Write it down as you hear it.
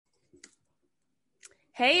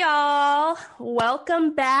Hey y'all,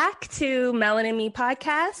 welcome back to Melon and Me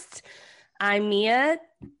podcast. I'm Mia,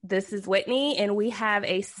 this is Whitney, and we have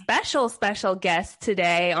a special guest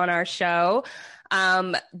today on our show,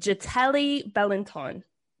 Jatali Bellinton.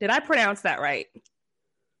 Did I pronounce that right?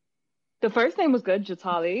 The first name was good,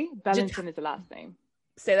 Jatali. Bellington is the last name.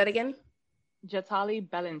 Say that again. Jatali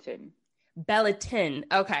Bellington. Bellinton.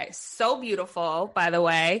 Okay, so beautiful, by the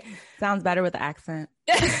way. Sounds better with the accent.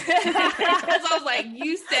 So I was like,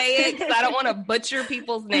 you say it because I don't want to butcher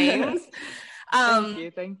people's names.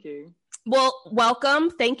 Thank you. Well, welcome.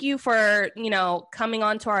 Thank you for, coming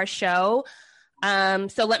on to our show.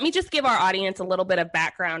 So let me just give our audience a little bit of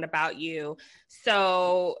background about you.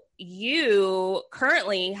 So you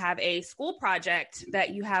currently have a school project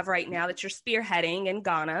that you have right now that you're spearheading in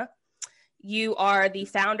Ghana. You are the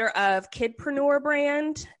founder of Kidpreneur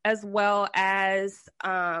brand, as well as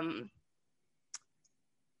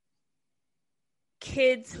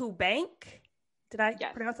Kids Who Bank. Did I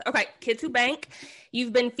pronounce that? Okay, Kids Who Bank.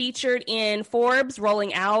 You've been featured in Forbes,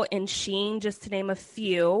 Rolling Out, and Shein, just to name a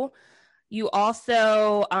few. You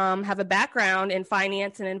also have a background in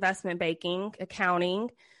finance and investment banking, accounting.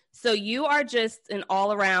 So you are just an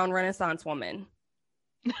all-around Renaissance woman.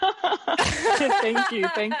 Thank you.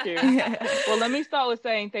 Well, let me start with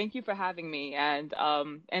saying thank you for having me and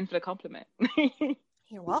for the compliment.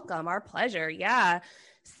 You're welcome. Our pleasure. Yeah.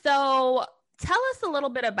 So tell us a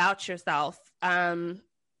little bit about yourself.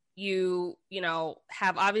 You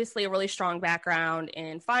have obviously a really strong background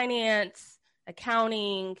in finance,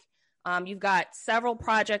 accounting. You've got several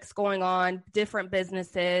projects going on, different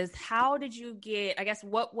businesses. How did you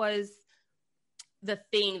what was the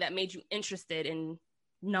thing that made you interested in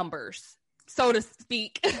numbers, so to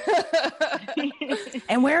speak?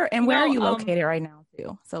 And where are you located right now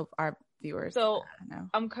too? So our viewers. So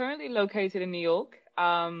I'm currently located in New York,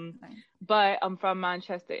 but I'm from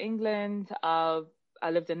Manchester, England. I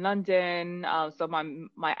lived in London, so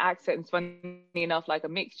my accent is funny enough like a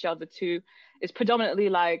mixture of the two. It's predominantly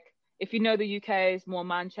like, if you know the UK, it's more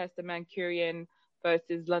Manchester, Mancunian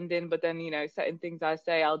versus London. But then certain things I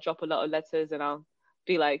say, I'll drop a lot of letters and I'll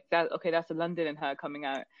be like, that okay, that's a London in her coming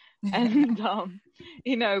out. And I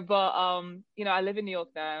live in New York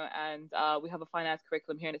now, and we have a finance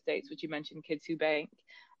curriculum here in the States, which you mentioned, Kids Who Bank.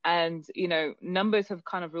 And numbers have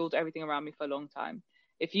kind of ruled everything around me for a long time.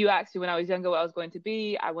 If you asked me when I was younger what I was going to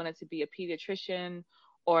be, I wanted to be a pediatrician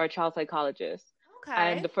or a child psychologist. Okay.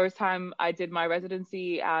 And the first time I did my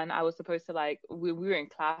residency, and I was supposed to we were in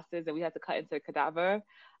classes and we had to cut into a cadaver,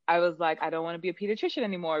 I was like, I don't want to be a pediatrician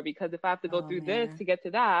anymore, because if I have to go through this to get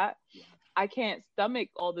to that, I can't stomach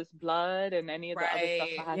all this blood and any of the other stuff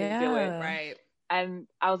I had to deal with. Right. And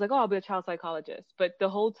I was like, I'll be a child psychologist. But the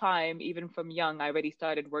whole time, even from young, I already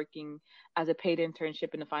started working as a paid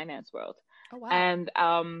internship in the finance world. Oh, wow. And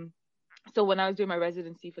so when I was doing my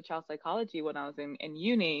residency for child psychology, when I was in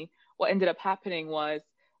uni, what ended up happening was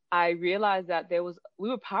I realized that we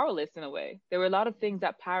were powerless in a way. There were a lot of things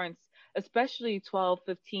that parents, especially 12,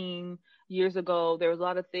 15 years ago, there was a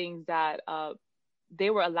lot of things that they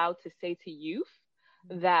were allowed to say to youth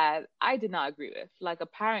that I did not agree with. Like, a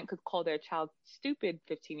parent could call their child stupid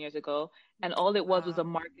 15 years ago, and all it was a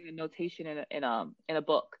marking and notation in a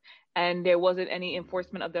book. And there wasn't any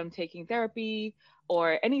enforcement of them taking therapy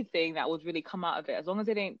or anything that would really come out of it. As long as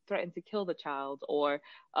they didn't threaten to kill the child or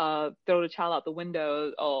throw the child out the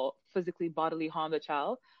window or physically bodily harm the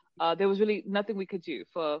child, there was really nothing we could do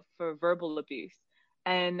for verbal abuse.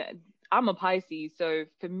 And I'm a Pisces, so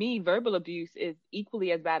for me, verbal abuse is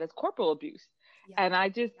equally as bad as corporal abuse. And I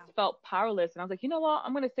just felt powerless. And I was like, you know what?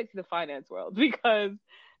 I'm going to stick to the finance world because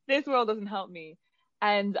this world doesn't help me.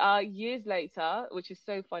 And years later, which is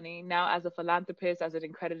so funny, now as a philanthropist, as an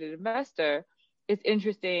accredited investor, it's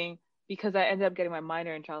interesting because I ended up getting my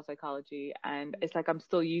minor in child psychology. And it's like I'm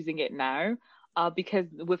still using it now because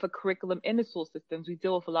with a curriculum in the school systems, we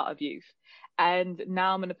deal with a lot of youth. And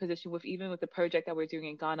now I'm in a position even with the project that we're doing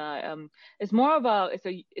in Ghana, it's more of it's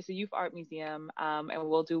a youth art museum, and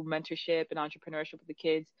we'll do mentorship and entrepreneurship with the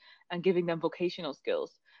kids and giving them vocational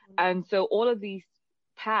skills. And so all of these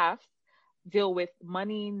paths deal with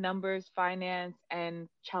money, numbers, finance, and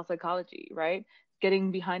child psychology, right?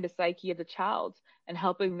 Getting behind the psyche of the child and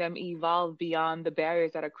helping them evolve beyond the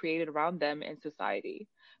barriers that are created around them in society.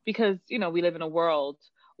 Because, we live in a world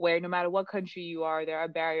where no matter what country you are, there are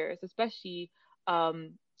barriers, especially,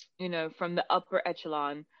 from the upper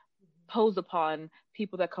echelon posed upon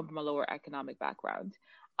people that come from a lower economic background.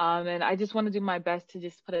 And I just want to do my best to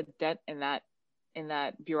just put a dent in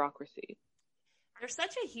that bureaucracy. There's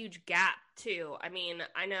such a huge gap too. I mean,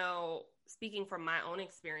 I know, speaking from my own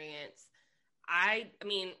experience, I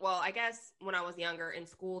mean, well, I guess when I was younger in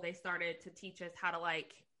school, they started to teach us how to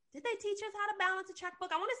did they teach us how to balance a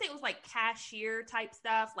checkbook? I want to say it was like cashier type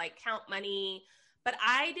stuff, like count money. But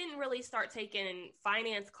I didn't really start taking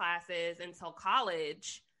finance classes until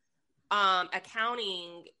college,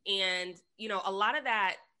 accounting. And, a lot of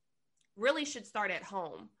that really should start at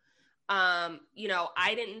home. I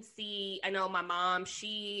know my mom,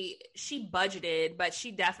 she budgeted, but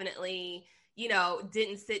she definitely,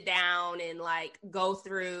 didn't sit down and go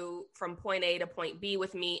through from point A to point B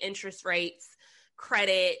with me, interest rates,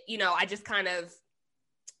 credit. I just kind of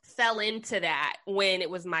fell into that when it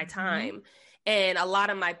was my time, and a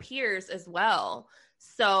lot of my peers as well.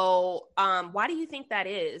 So why do you think that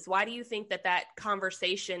is? Why do you think that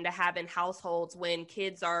conversation to have in households when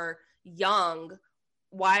kids are young,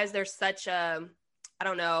 why is there such a, I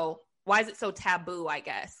don't know, why is it so taboo, I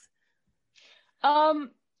guess?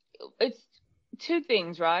 It's two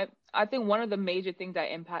things, right? I think one of the major things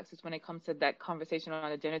that impacts us when it comes to that conversation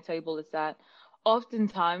around the dinner table is that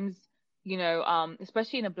oftentimes,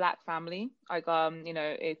 especially in a Black family,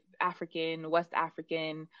 it's African, West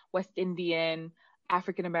African, West Indian,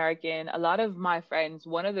 African American, a lot of my friends,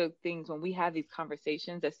 one of the things when we have these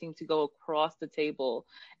conversations that seem to go across the table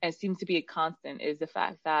and seems to be a constant is the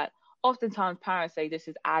fact that oftentimes parents say this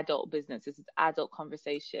is adult business, this is adult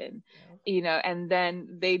conversation, and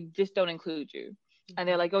then they just don't include you. And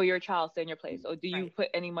they're like, oh, you're a child, stay in your place. Or do you put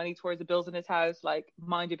any money towards the bills in this house? Like,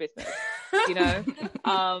 mind your business. You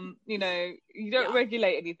don't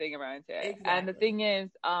regulate anything around it. Exactly. And the thing is,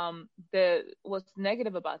 what's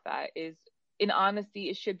negative about that is, in honesty,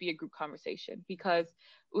 it should be a group conversation, because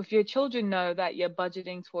if your children know that you're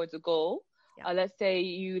budgeting towards a goal, let's say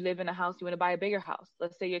you live in a house, you want to buy a bigger house.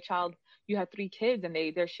 Let's say you have 3 kids and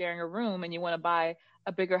they're sharing a room, and you want to buy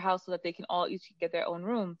a bigger house so that they can all each get their own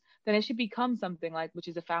room. Then it should become something which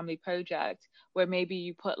is a family project, where maybe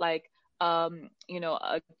you put a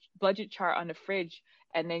budget chart on the fridge,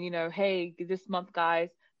 and then, hey, this month, guys,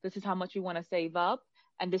 this is how much we want to save up.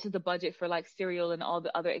 And this is the budget for cereal and all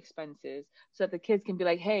the other expenses, so that the kids can be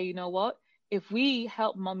like, hey, you know what? If we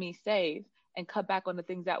help mommy save and cut back on the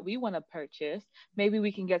things that we want to purchase, maybe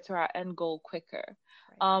we can get to our end goal quicker.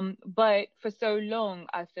 Right. But for so long,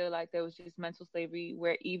 I feel like there was just mental slavery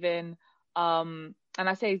where even, and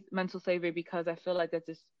I say mental slavery because I feel like there's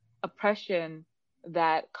this oppression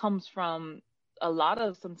that comes from a lot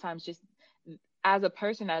of sometimes just as a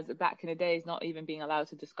person, as back in the days, not even being allowed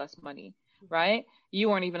to discuss money. Right? You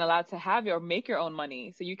weren't even allowed to make your own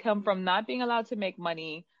money. So you come from not being allowed to make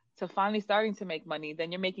money to finally starting to make money.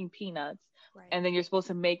 Then you're making peanuts, and then you're supposed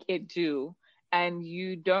to make it do. And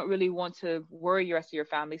you don't really want to worry the rest of your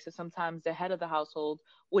family. So sometimes the head of the household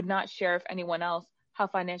would not share with anyone else how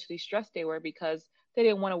financially stressed they were, because they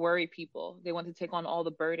didn't want to worry people. They wanted to take on all the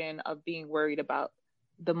burden of being worried about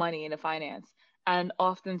the money and the finance. And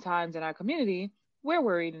oftentimes in our community, we're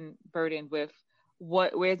worried and burdened with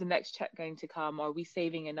where's the next check going to come? Are we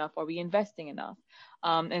saving enough? Are we investing enough?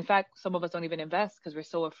 In fact, some of us don't even invest because we're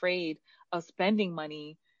so afraid of spending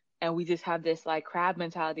money. And we just have this crab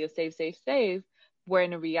mentality of save, save, save, where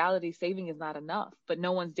in reality, saving is not enough. But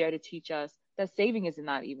no one's there to teach us that saving is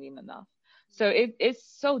not even enough. So it's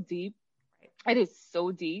so deep. It is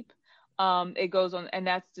so deep. It goes on, and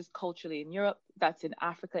that's just culturally in Europe. That's in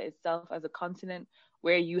Africa itself as a continent,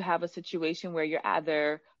 where you have a situation where you're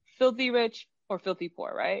either filthy rich or filthy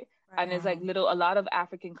poor, right? And it's a lot of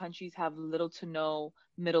African countries have little to no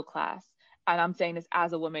middle class. And I'm saying this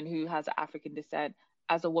as a woman who has African descent,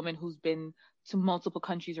 as a woman who's been to multiple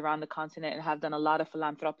countries around the continent and have done a lot of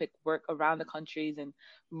philanthropic work around the countries, and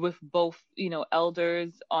with both,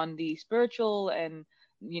 elders on the spiritual and,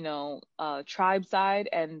 tribe side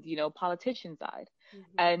and, politician side.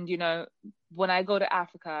 And, when I go to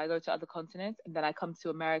Africa, I go to other continents, and then I come to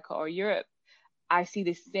America or Europe, I see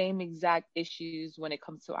the same exact issues when it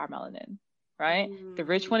comes to our melanin, right? The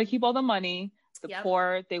rich want to keep all the money. The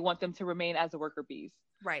poor, they want them to remain as the worker bees.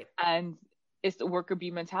 Right. And it's the worker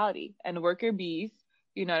bee mentality. And the worker bees,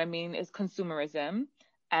 is consumerism.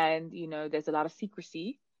 And, there's a lot of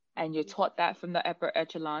secrecy. And you're taught that from the upper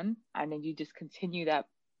echelon. And then you just continue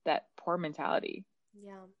that poor mentality.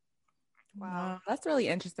 Yeah. Wow. That's really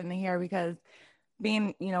interesting to hear, because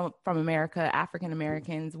being, from America, African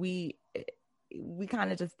Americans, we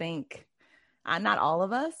kind of just think, not all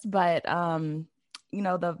of us, but,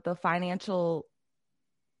 the financial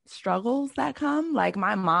struggles that come.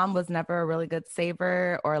 My mom was never a really good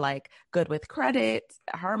saver or good with credit.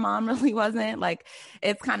 Her mom really wasn't.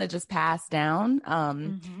 It's kind of just passed down.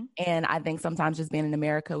 And I think sometimes just being in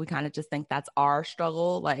America, we kind of just think that's our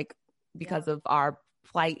struggle, because of our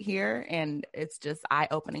flight here, and it's just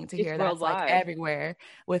eye-opening to hear that's worldwide. like everywhere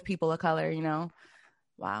with people of color, you know.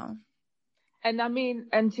 Wow. And I mean,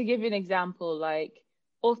 and to give you an example, like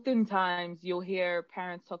oftentimes you'll hear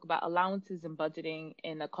parents talk about allowances and budgeting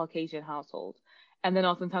in a Caucasian household. And then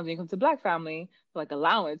oftentimes when you come to Black family, like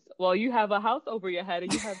allowance, well, you have a house over your head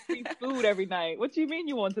and you have free food every night. What do you mean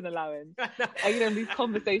you want an allowance? And, you know, these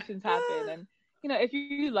conversations happen. And, you know, if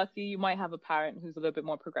you're lucky, you might have a parent who's a little bit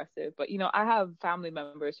more progressive. But, you know, I have family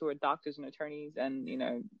members who are doctors and attorneys and, you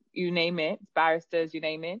know, you name it, barristers, you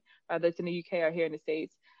name it, whether it's in the UK or here in the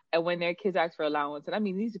States. And when their kids ask for allowance, and I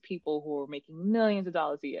mean, these are people who are making millions of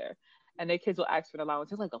dollars a year, and their kids will ask for an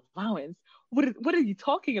allowance. It's like, allowance? What are you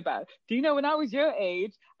talking about? Do you know when I was your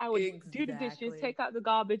age, I would do the dishes, take out the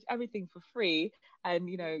garbage, everything for free. And,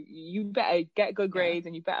 you know, you better get good grades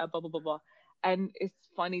and you better blah, blah, blah, blah. And it's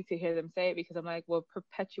funny to hear them say it because I'm like, we're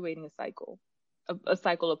perpetuating a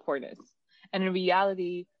cycle of poorness. And in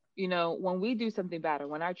reality, you know, when we do something bad or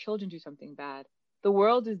when our children do something bad, the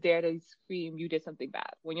world is there to scream, you did something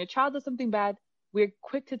bad. When your child does something bad, we're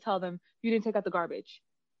quick to tell them, you didn't take out the garbage.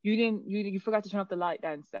 You forgot to turn off the light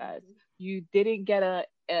downstairs. You didn't get a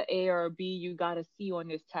A or a B, you got a C on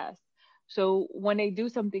this test. So when they do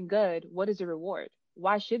something good, what is the reward?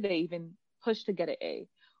 Why should they even push to get an A?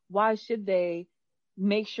 Why should they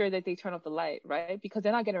make sure that they turn off the light, right? Because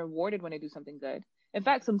they're not getting rewarded when they do something good. In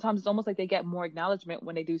fact, sometimes it's almost like they get more acknowledgement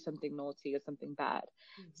when they do something naughty or something bad.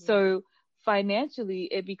 Mm-hmm. So financially,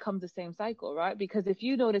 it becomes the same cycle, right? Because if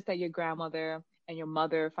you notice that your grandmother and your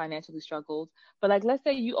mother financially struggled, but like, let's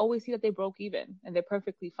say you always see that they broke even and they're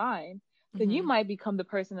perfectly fine, then you might become the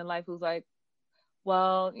person in life who's like,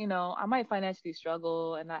 well, you know, I might financially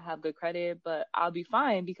struggle and not have good credit, but I'll be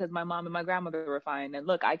fine because my mom and my grandmother were fine. And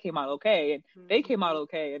look, I came out okay and they came out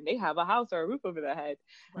okay and they have a house or a roof over their head.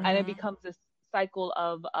 And it becomes this cycle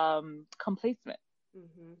of complacement,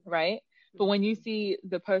 right? But when you see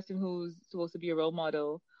the person who's supposed to be a role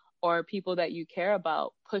model or people that you care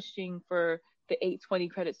about pushing for the 820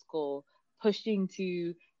 credit score, pushing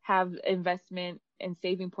to have investment and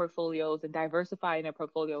saving portfolios and diversifying their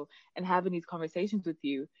portfolio and having these conversations with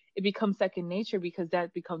you, it becomes second nature because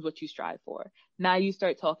that becomes what you strive for. Now you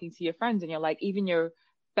start talking to your friends and you're like, even your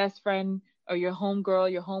best friend or your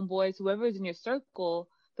homegirl, your homeboys, whoever is in your circle,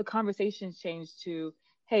 the conversations change to,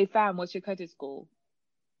 hey fam, what's your credit score?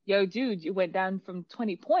 Yo, dude, you went down from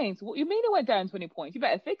 20 points. What you mean it went down 20 points? You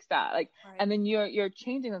better fix that. Like, right. And then you're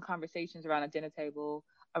changing the conversations around a dinner table,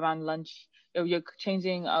 around lunch. You're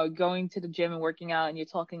changing, going to the gym and working out, and you're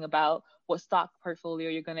talking about what stock portfolio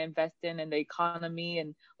you're going to invest in and the economy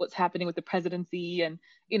and what's happening with the presidency. And,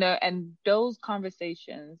 you know, and those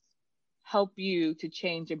conversations help you to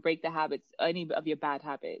change and break the habits, any of your bad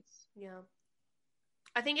habits. Yeah.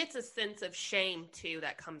 I think it's a sense of shame too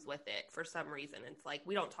that comes with it for some reason. It's like,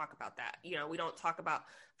 we don't talk about that. You know, we don't talk about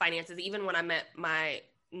finances. Even when I met my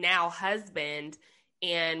now husband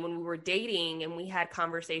and when we were dating and we had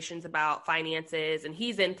conversations about finances, and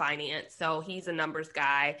he's in finance, so he's a numbers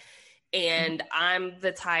guy. And I'm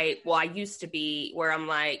the type, well, I used to be, where I'm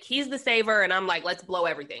like, he's the saver and I'm like, let's blow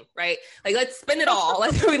everything, right? Like, let's spend it all.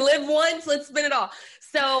 We live once, let's spend it all.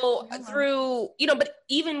 So through, you know, but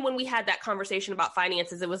even when we had that conversation about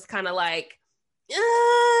finances, it was kind of like,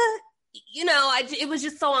 you know, it was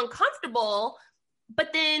just so uncomfortable.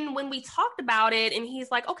 But then when we talked about it and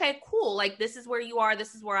he's like, okay, cool. Like, this is where you are.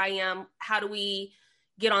 This is where I am. How do we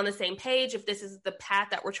get on the same page if this is the path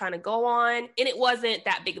that we're trying to go on? And it wasn't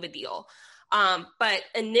that big of a deal. But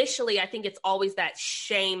initially, I think it's always that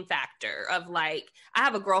shame factor of like, I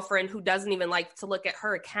have a girlfriend who doesn't even like to look at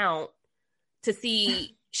her account to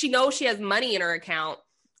see, she knows she has money in her account,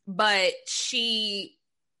 but she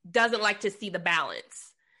doesn't like to see the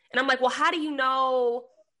balance. And I'm like, well, how do you know,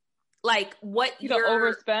 like, what you don't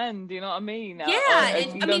overspend, you know what I mean? Yeah.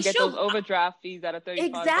 And you don't get those overdraft fees out of $35.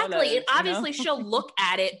 Exactly. And obviously she'll look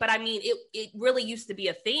at it, but I mean, it really used to be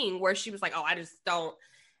a thing where she was like, oh, I just don't.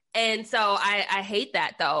 And so I hate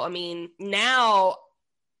that though. I mean, now,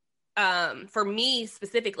 for me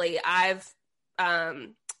specifically, I've,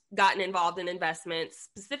 gotten involved in investments,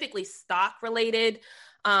 specifically stock related.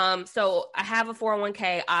 So I have a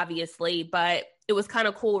 401k, obviously, but it was kind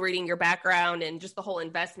of cool reading your background and just the whole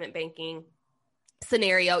investment banking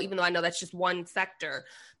scenario, even though I know that's just one sector,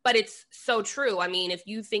 but it's so true. I mean, if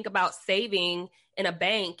you think about saving in a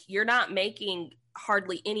bank, you're not making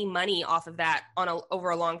hardly any money off of that over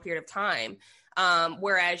a long period of time.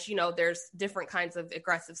 Whereas, you know, there's different kinds of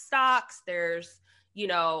aggressive stocks. There's, you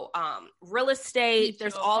know, real estate.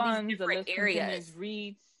 There's all these different areas.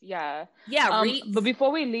 REITs. Yeah. Yeah. But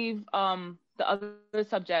before we leave the other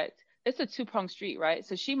subject, it's a two-pronged street, right?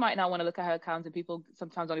 So she might not want to look at her accounts, and people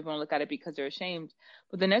sometimes don't even want to look at it because they're ashamed.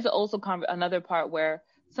 But then there's also another part where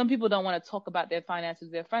some people don't want to talk about their finances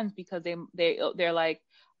with their friends because they're like,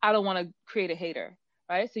 I don't want to create a hater,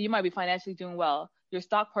 right? So you might be financially doing well. Your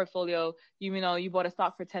stock portfolio, you know, you bought a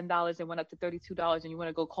stock for $10 and went up to $32, and you want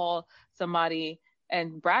to go call somebody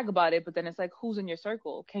and brag about it, but then it's like, who's in your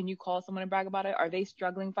circle? Can you call someone and brag about it? Are they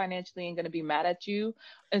struggling financially and going to be mad at you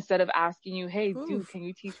instead of asking you, hey, dude, can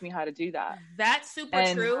you teach me how to do that? That's super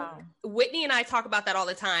true. Whitney and I talk about that all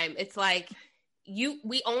the time. It's like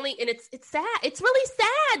it's sad. It's really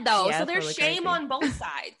sad though. Yeah, so there's really shame on both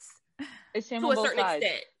sides. It's shame on both sides. To a certain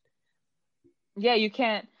extent. Yeah, you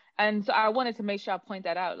can't. And so I wanted to make sure I point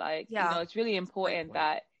that out. Like, you know, it's really important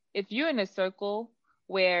that if you're in a circle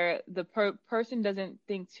where the person doesn't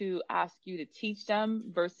think to ask you to teach them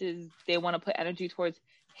versus they want to put energy towards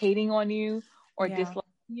hating on you or disliking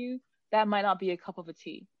you, that might not be a cup of a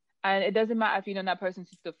tea. And it doesn't matter if you know that person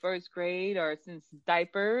since the first grade or since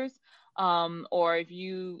diapers, or if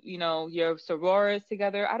you know, you're sorors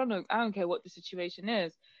together. I don't know. I don't care what the situation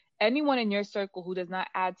is. Anyone in your circle who does not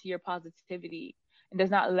add to your positivity and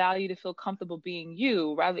does not allow you to feel comfortable being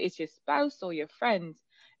you, rather it's your spouse or your friends,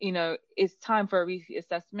 you know, it's time for a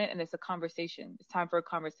reassessment, and it's a conversation. It's time for a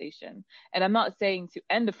conversation. And I'm not saying to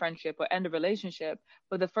end a friendship or end a relationship,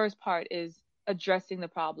 but the first part is addressing the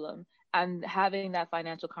problem and having that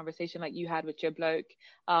financial conversation like you had with your bloke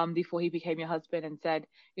before he became your husband and said,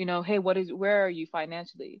 you know, hey, where are you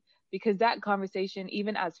financially? Because that conversation,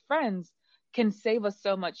 even as friends, can save us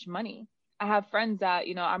so much money. I have friends that,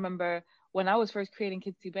 you know, I remember when I was first creating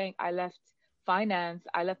Kids2 Bank, I left finance.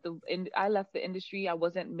 I left the industry. I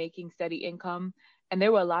wasn't making steady income. And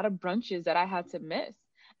there were a lot of brunches that I had to miss.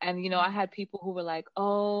 And, you know, I had people who were like,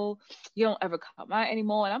 oh, you don't ever come out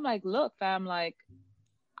anymore. And I'm like, look, fam, like,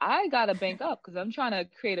 I got to bank up because I'm trying to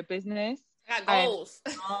create a business. I got goals.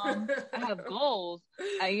 I have goals.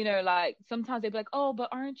 And, you know, like sometimes they'd be like, oh, but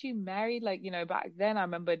aren't you married? Like, you know, back then I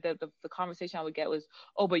remember the conversation I would get was,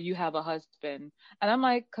 oh, but you have a husband. And I'm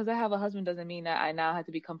like, because I have a husband doesn't mean that I now have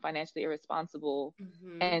to become financially irresponsible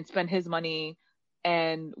and spend his money.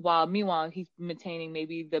 And meanwhile, he's maintaining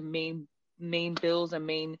maybe the main bills and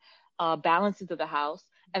main balances of the house.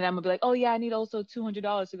 And I'm gonna be like, oh yeah, I need also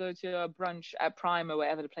 $200 to go to a brunch at Prime or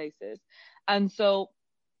wherever the place is. And so,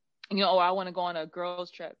 you know, or I want to go on a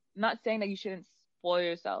girls trip. Not saying that you shouldn't spoil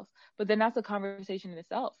yourself, but then that's a conversation in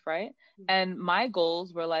itself, right? Mm-hmm. And my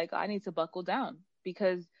goals were like, I need to buckle down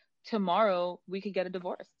because tomorrow we could get a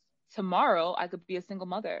divorce. Tomorrow I could be a single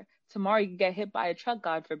mother. Tomorrow you could get hit by a truck,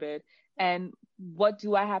 God forbid. And what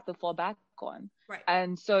do I have to fall back on? Right.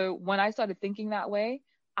 And so when I started thinking that way,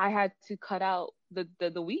 I had to cut out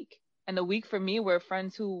the week. And the week for me were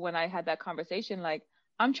friends who, when I had that conversation, like,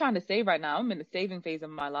 I'm trying to save right now. I'm in the saving phase of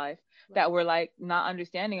my life, that were like not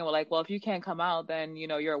understanding and were like, well, if you can't come out, then, you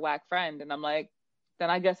know, you're a whack friend. And I'm like, then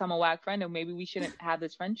I guess I'm a whack friend and maybe we shouldn't have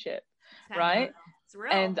this friendship. Right. It's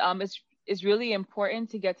real. And it's really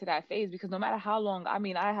important to get to that phase because no matter how long, I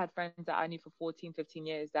mean, I had friends that I knew for 14, 15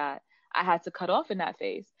 years that I had to cut off in that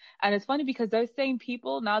phase. And it's funny because those same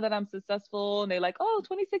people, now that I'm successful and they're like, oh,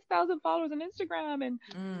 26,000 followers on Instagram.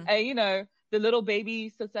 And you know, the little baby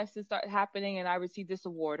successes start happening and I receive this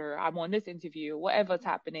award or I'm on this interview, whatever's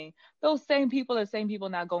happening. Those same people are the same people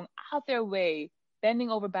now going out their way,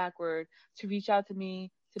 bending over backward to reach out to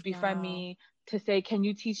me, to befriend me, to say, can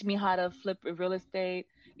you teach me how to flip real estate?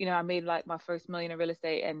 You know, I made like my first $1 million in real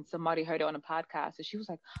estate and somebody heard it on a podcast. And she was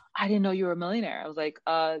like, I didn't know you were a millionaire. I was like,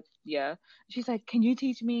 yeah. She's like, can you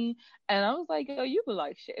teach me? And I was like, yo, you were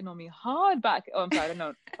like shitting on me hard back. Oh, I'm sorry. I don't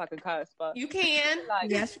know if I can curse, but. You can. Like,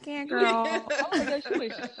 yes, you can, girl. Oh my God, she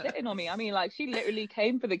was shitting on me. I mean, like she literally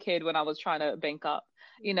came for the kid when I was trying to bank up,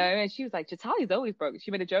 you know, and she was like, Jatali's always broke. She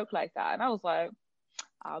made a joke like that. And I was like,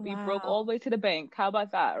 I'll be broke all the way to the bank. How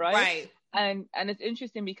about that? Right. And it's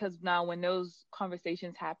interesting because now when those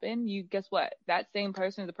conversations happen, you guess what? That same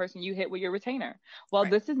person is the person you hit with your retainer. Well,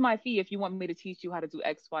 this is my fee if you want me to teach you how to do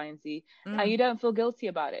X, Y, and Z. And you don't feel guilty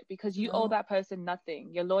about it because you owe that person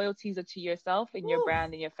nothing. Your loyalties are to yourself and your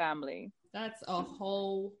brand and your family. That's a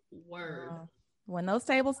whole word. When those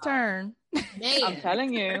tables turn. Man. I'm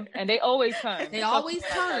telling you. And they always turn. They always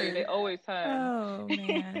turn. They always turn. Oh,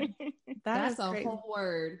 man. That's a whole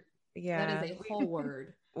word. Yeah. That is a whole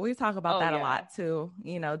word. We talk about that a lot too,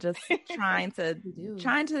 you know, just trying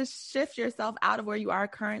to shift yourself out of where you are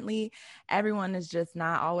currently. Everyone is just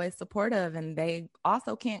not always supportive and they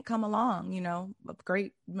also can't come along, you know, a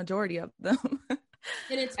great majority of them. And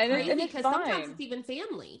it's crazy because sometimes it's even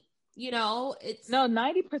family, you know, it's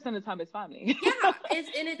 90% of the time it's family. Yeah.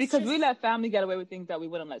 It's because we let family get away with things that we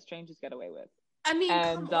wouldn't let strangers get away with. I mean,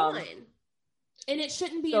 And, come on. And it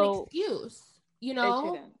shouldn't be an excuse, you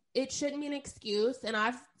know? It shouldn't be an excuse. And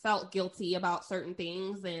I've felt guilty about certain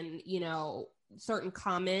things and, you know, certain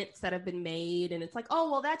comments that have been made. And it's like,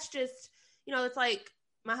 oh, well, that's just, you know, it's like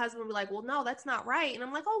my husband would be like, well, no, that's not right. And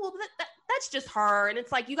I'm like, oh, well, that's just her. And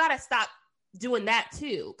it's like, you got to stop doing that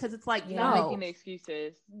too. Cause it's like, no, making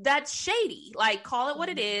excuses. That's shady. Like, call it what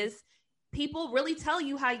it is. People really tell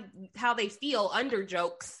you how they feel under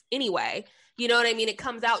jokes anyway. You know what I mean? It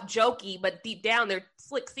comes out jokey, but deep down they're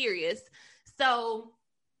slick serious. So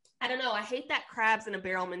I don't know. I hate that crabs in a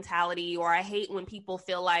barrel mentality, or I hate when people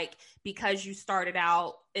feel like because you started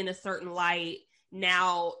out in a certain light,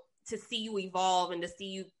 now to see you evolve and to see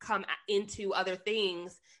you come into other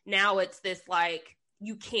things, now it's this like,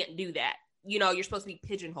 you can't do that. You know, you're supposed to be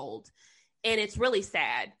pigeonholed. And it's really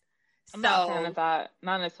sad. I'm not a fan of that.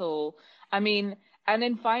 Not at all. I mean, and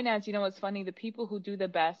in finance, you know, what's funny? The people who do the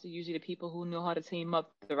best are usually the people who know how to team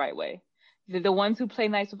up the right way. The ones who play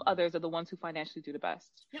nice with others are the ones who financially do the best.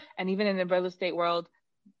 Yep. And even in the real estate world,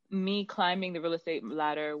 me climbing the real estate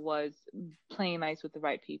ladder was playing nice with the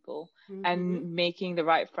right people and making the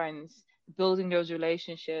right friends, building those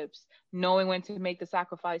relationships, knowing when to make the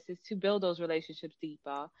sacrifices to build those relationships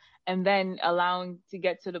deeper, and then allowing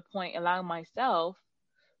myself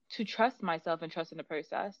to trust myself and trust in the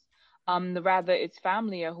process. Rather it's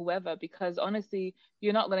family or whoever, because honestly,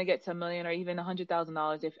 you're not going to get to $1 million or even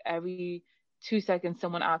 $100,000 if every 2 seconds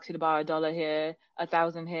someone asks you to borrow $1 here,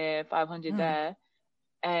 1,000 here, 500 there,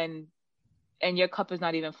 and your cup is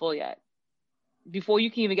not even full yet. Before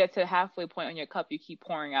you can even get to the halfway point on your cup, you keep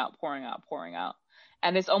pouring out.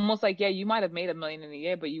 And it's almost like, yeah, you might have made $1 million in a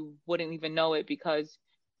year, but you wouldn't even know it because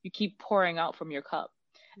you keep pouring out from your cup.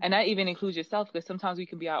 And that even includes yourself, because sometimes we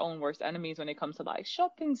can be our own worst enemies when it comes to like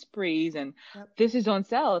shopping sprees and this is on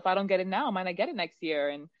sale. If I don't get it now, I might not get it next year.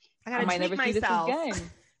 And I might never see this again.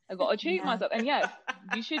 I got to treat myself. And yes,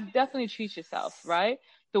 you should definitely treat yourself, right?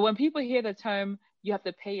 So when people hear the term, you have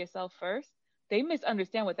to pay yourself first, they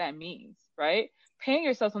misunderstand what that means, right? Paying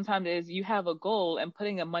yourself sometimes is you have a goal and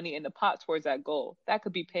putting the money in the pot towards that goal. That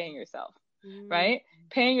could be paying yourself, right?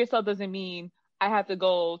 Paying yourself doesn't mean I have to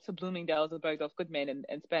go to Bloomingdale's or Bergdorf Goodman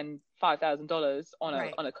and spend $5,000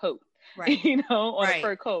 on a coat, you know, on a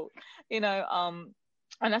fur coat, you know,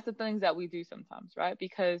 and that's the things that we do sometimes, right?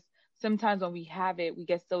 Because sometimes when we have it, we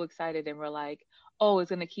get so excited and we're like, oh, it's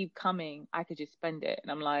going to keep coming. I could just spend it.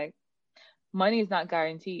 And I'm like, money is not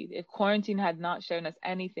guaranteed. If quarantine had not shown us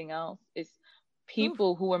anything else, it's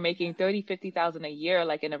people who were making 30, 50,000 a year,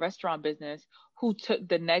 like in a restaurant business, who took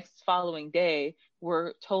the next following day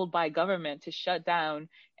were told by government to shut down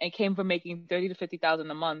and came from making 30 to 50,000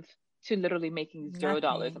 a month to literally making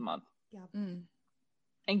 $0 a month.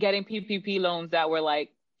 And getting PPP loans that were like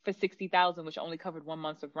for 60,000, which only covered 1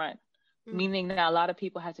 month of rent. Meaning that a lot of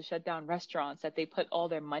people had to shut down restaurants that they put all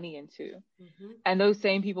their money into. And those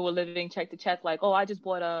same people were living check to check, like, oh, I just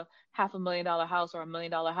bought a $500,000 house or $1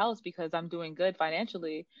 million house because I'm doing good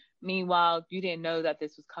financially. Meanwhile, you didn't know that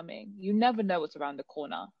this was coming. You never know what's around the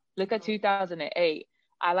corner. Look at 2008.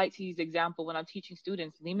 I like to use the example when I'm teaching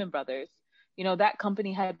students, Lehman Brothers. You know, that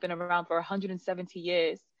company had been around for 170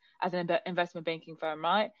 years as an investment banking firm,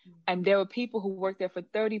 right? And there were people who worked there for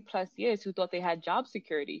 30 plus years who thought they had job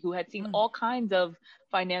security, who had seen all kinds of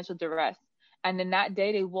financial duress. And then that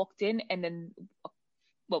day they walked in, and then,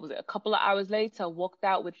 what was it, a couple of hours later, walked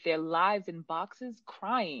out with their lives in boxes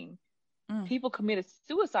crying. People committed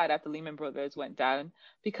suicide after Lehman Brothers went down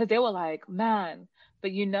because they were like, man,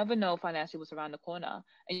 but you never know financially what's around the corner.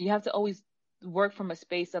 And you have to always work from a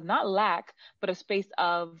space of not lack, but a space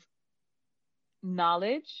of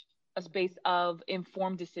knowledge, a space of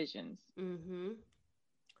informed decisions.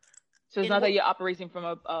 So it's not that you're operating from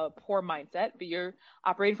a poor mindset, but you're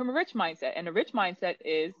operating from a rich mindset. And a rich mindset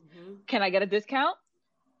is, can I get a discount?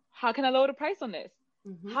 How can I lower the price on this?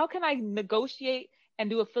 How can I negotiate and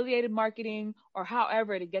do affiliated marketing or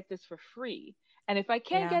however to get this for free? And if I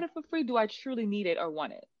can't get it for free, do I truly need it or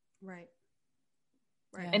want it? Right.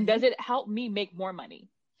 And does it help me make more money?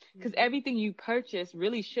 Because everything you purchase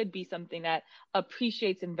really should be something that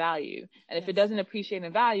appreciates in value. And if it doesn't appreciate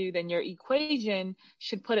in value, then your equation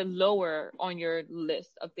should put it lower on your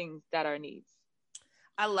list of things that are needs.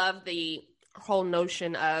 I love the whole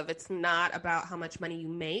notion of it's not about how much money you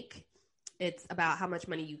make. It's about how much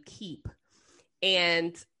money you keep.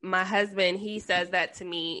 And my husband, he says that to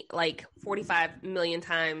me like 45 million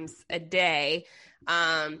times a day.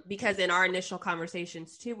 Because in our initial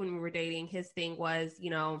conversations too, when we were dating, his thing was, you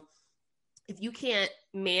know, if you can't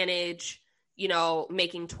manage, you know,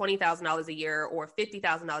 making $20,000 a year or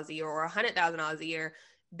 $50,000 a year or $100,000 a year,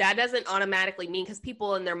 that doesn't automatically mean, because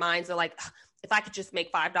people in their minds are like, if I could just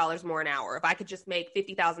make $5 more an hour, if I could just make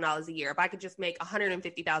 $50,000 a year, if I could just make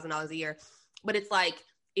 $150,000 a year. But it's like,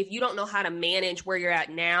 if you don't know how to manage where you're at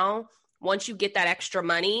now, once you get that extra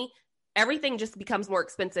money, everything just becomes more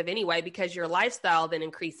expensive anyway, because your lifestyle then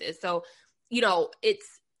increases. So, you know,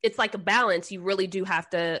 it's like a balance. You really do have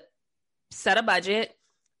to set a budget,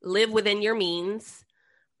 live within your means,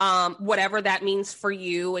 whatever that means for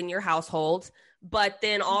you and your household. But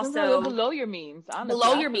then also live below your means. Honestly,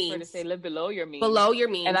 below your means. To say live below your means. Below your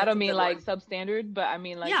means. And I don't mean like substandard, but I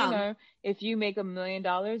mean like, you know, if you make $1 million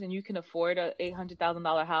and you can afford a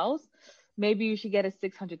 $800,000 house, maybe you should get a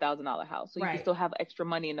 $600,000 house, so you can still have extra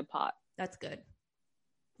money in the pot. That's good.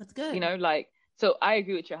 That's good. You know, like, so I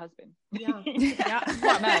agree with your husband. Yeah. Yeah.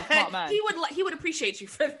 Smart man. He would appreciate you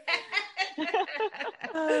for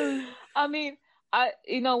that. I mean,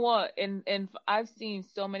 you know what? And I've seen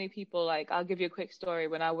so many people, like, I'll give you a quick story.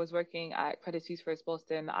 When I was working at Credit Suisse First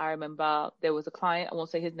Boston, I remember there was a client, I won't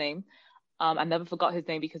say his name. I never forgot his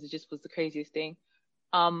name because it just was the craziest thing.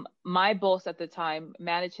 My boss at the time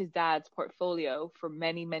managed his dad's portfolio for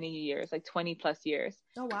many, many years, like 20 plus years.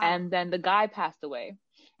 Oh, wow. And then the guy passed away.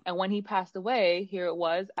 And when he passed away, here it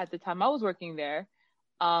was at the time I was working there.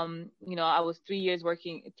 You know, I was 3 years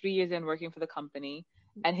in working for the company,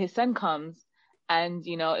 and his son comes. And,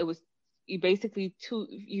 you know, it was basically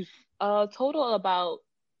total about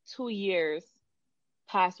 2 years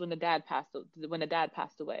passed when the dad passed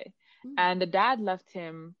away. Mm-hmm. And the dad left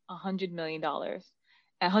him $100 million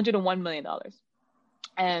and $101 million.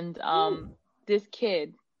 And this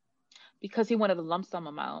kid, because he wanted a lump sum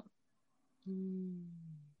amount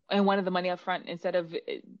and wanted the money up front,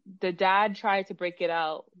 the dad tried to break it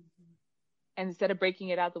out. And instead of breaking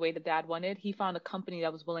it out the way the dad wanted, he found a company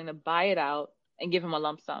that was willing to buy it out and give him a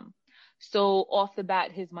lump sum. So off the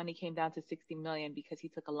bat, his money came down to $60 million because he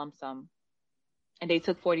took a lump sum, and they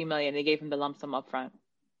took $40 million. They gave him the lump sum up front.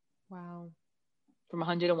 Wow. From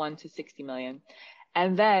 101 to 60 million.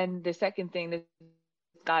 And then the second thing this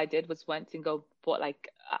guy did was went and bought like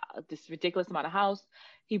this ridiculous amount of house.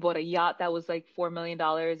 He bought a yacht that was like $4 million,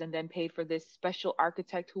 and then paid for this special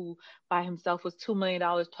architect who by himself was $2 million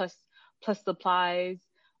plus supplies.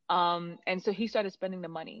 And so he started spending the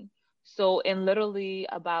money. So in literally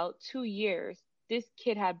about 2 years, this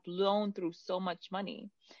kid had blown through so much money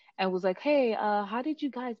and was like, hey, how did you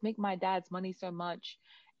guys make my dad's money so much?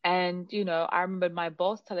 And, you know, I remember my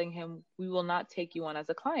boss telling him, we will not take you on as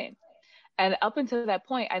a client. And up until that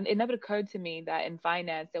point, and it never occurred to me that in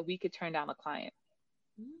finance that we could turn down a client.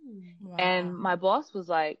 Wow. And my boss was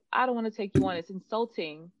like, I don't want to take you on. It's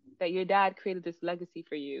insulting that your dad created this legacy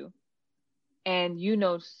for you, and you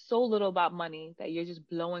know so little about money that you're just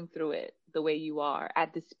blowing through it the way you are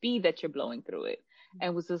at the speed that you're blowing through it.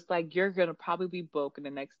 And was just like, you're going to probably be broke in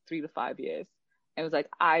the next 3 to 5 years. And it was like,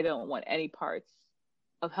 I don't want any parts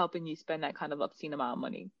of helping you spend that kind of obscene amount of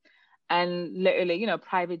money. And literally, you know,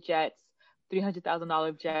 private jets,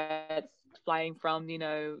 $300,000 jets, flying from, you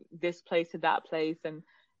know, this place to that place. And,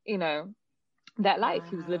 you know, that life,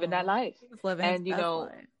 he was living that life. He was living and, you know,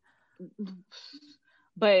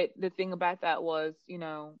 but the thing about that was, you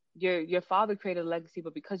know, your father created a legacy,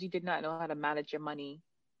 but because you did not know how to manage your money,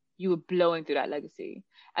 you were blowing through that legacy.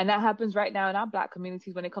 And that happens right now in our Black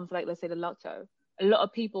communities when it comes to, like, let's say the lotto. A lot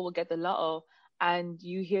of people will get the lotto, and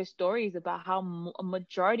you hear stories about how a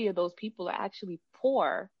majority of those people are actually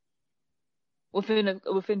poor within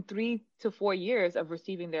 3 to 4 years of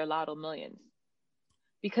receiving their lotto millions,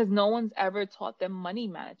 because no one's ever taught them money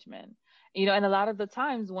management. You know, and a lot of the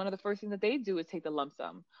times, one of the first things that they do is take the lump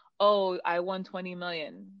sum. Oh, I won 20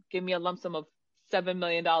 million. Give me a lump sum of $7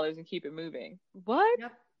 million and keep it moving. What?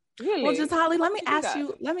 Yep. Really? Well, just Holly, let me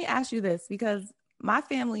ask you this, because my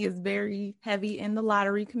family is very heavy in the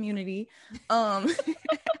lottery community.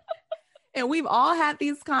 And we've all had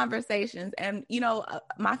these conversations, and, you know,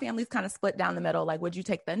 my family's kind of split down the middle. Like, would you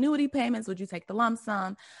take the annuity payments? Would you take the lump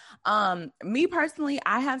sum? Me personally,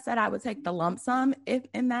 I have said I would take the lump sum if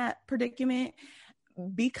in that predicament,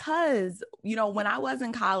 because, you know, when I was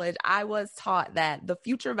in college, I was taught that the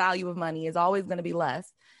future value of money is always going to be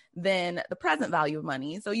less than the present value of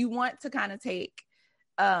money. So you want to kind of take,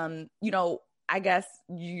 you know, I guess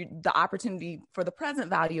the opportunity for the present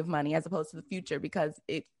value of money as opposed to the future, because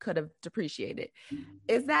it could have depreciated.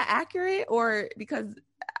 Is that accurate? Or because,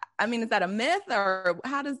 I mean, is that a myth, or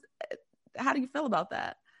how do you feel about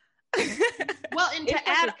that? Well, and to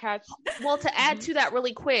add to that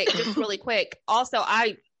really quick, also,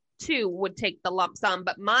 I too would take the lump sum,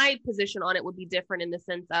 but my position on it would be different in the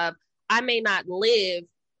sense of I may not live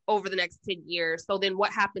over the next 10 years. So then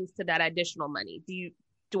what happens to that additional money?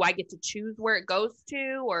 Do I get to choose where it goes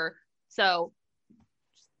to? Or so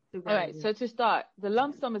All right. So to start, the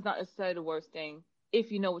lump sum is not necessarily the worst thing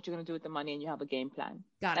if you know what you're going to do with the money and you have a game plan.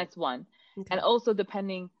 That's one. Okay. And also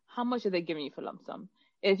depending how much are they giving you for lump sum.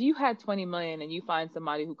 If you had 20 million and you find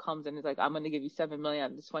somebody who comes and is like, I'm going to give you 7 million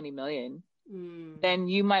out of the 20 million, then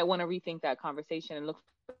you might want to rethink that conversation and look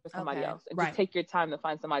for somebody else. And just take your time to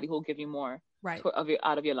find somebody who will give you more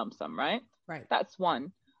out of your lump sum, right? Right. That's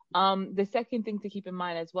one. The second thing to keep in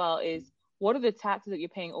mind as well is what are the taxes that you're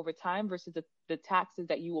paying over time versus the taxes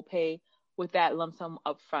that you will pay with that lump sum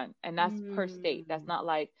up front. And that's per state. That's not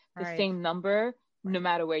like the same number no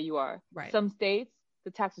matter where you are. Right. Some states,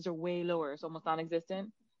 the taxes are way lower. It's almost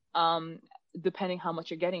non-existent, depending how much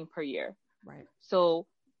you're getting per year. Right. So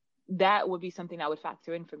that would be something I would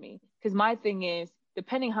factor in for me. Because my thing is,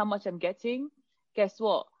 depending how much I'm getting, guess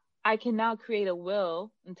what? I can now create a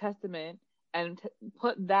will and testament and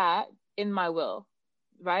put that in my will,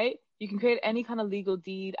 right? You can create any kind of legal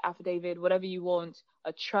deed, affidavit, whatever you want,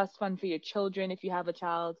 a trust fund for your children if you have a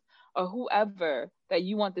child, or whoever that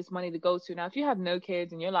you want this money to go to. Now, if you have no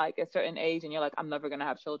kids and you're like a certain age and you're like, I'm never going to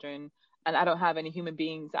have children and I don't have any human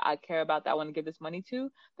beings that I care about that I want to give this money to,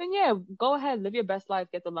 then yeah, go ahead, live your best life,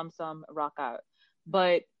 get the lump sum, rock out.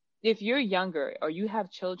 But if you're younger or you have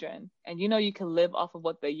children and you know you can live off of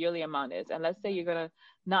what the yearly amount is, and let's say you're going to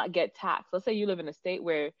not get taxed. Let's say you live in a state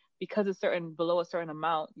where because below a certain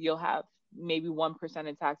amount, you'll have maybe 1%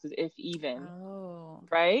 in taxes, if even,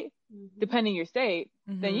 right? Mm-hmm. Depending your state,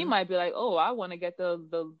 then you might be like, oh, I want to get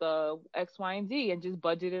the X, Y, and Z and just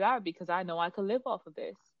budget it out because I know I can live off of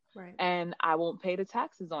this. Right. And I won't pay the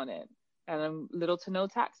taxes on it, and little to no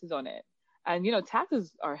taxes on it. And,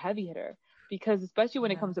 taxes are heavy hitter because especially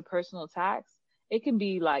when it comes to personal tax, it can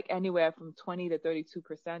be like anywhere from 20 to 32%,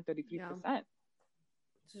 33%.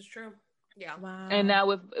 This is true. Yeah. Wow. And now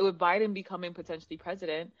with Biden becoming potentially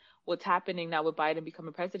president, what's happening now with Biden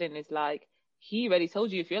becoming president is like, he already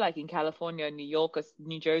told you if you're like in California, New York, or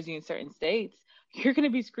New Jersey, in certain states, you're going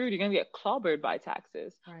to be screwed. You're going to get clobbered by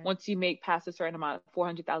taxes once you make past a certain amount,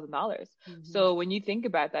 $400,000. So when you think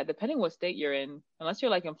about that, depending what state you're in, unless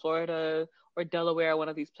you're like in Florida or Delaware, one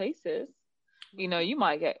of these places, you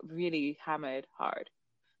might get really hammered hard.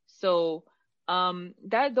 So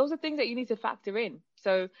those are things that you need to factor in.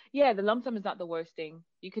 So yeah, the lump sum is not the worst thing.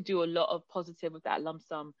 You could do a lot of positive with that lump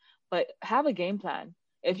sum, but have a game plan.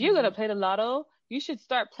 If you're going to play the lotto, you should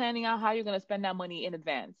start planning out how you're going to spend that money in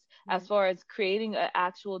advance. As far as creating an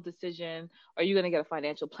actual decision, are you going to get a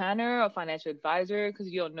financial planner or financial advisor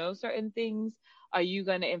because you don't know certain things? Are you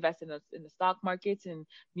going to invest in the stock markets and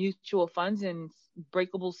mutual funds and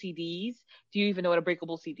breakable CDs? Do you even know what a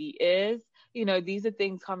breakable CD is? These are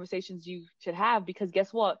conversations you should have, because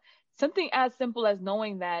guess what? Something as simple as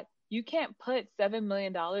knowing that you can't put $7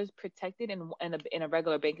 million protected in a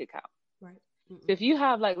regular bank account. Right. So if you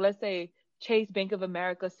have, like, let's say Chase, Bank of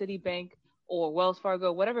America, Citibank, or Wells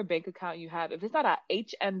Fargo, whatever bank account you have, if it's not a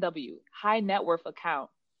HNW, high net worth account,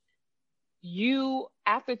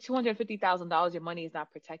 after $250,000, your money is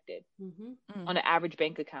not protected on an average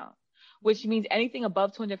bank account, which means anything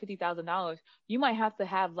above $250,000, you might have to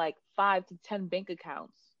have like 5 to 10 bank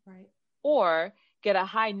accounts, right? Or get a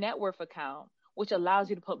high net worth account, which allows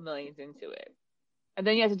you to put millions into it. And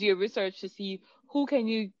then you have to do your research to see who can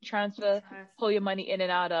you pull your money in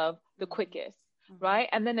and out of the quickest, right?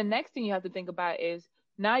 And then the next thing you have to think about is,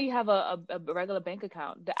 now you have a regular bank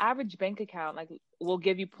account. The average bank account will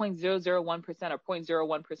give you 0.001% or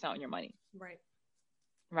 0.01% on your money. Right.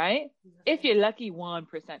 Right? If you're lucky, 1%,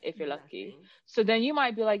 if you're lucky. So then you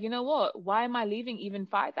might be like, you know what? Why am I leaving even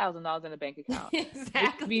 $5,000 in a bank account?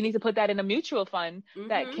 Exactly. Maybe you need to put that in a mutual fund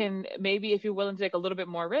that can, maybe if you're willing to take a little bit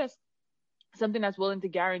more risk, something that's willing to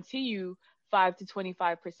guarantee you 5 to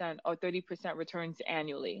 25% or 30% returns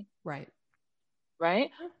annually. Right.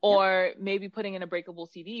 Right? Or maybe putting in a breakable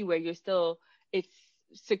CD where it's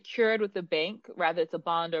secured with the bank, rather it's a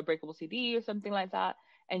bond or a breakable CD or something like that.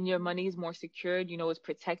 And your money is more secured, it's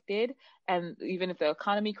protected. And even if the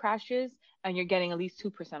economy crashes, and you're getting at least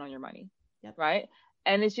 2% on your money. Yep. Right?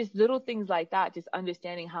 And it's just little things like that, just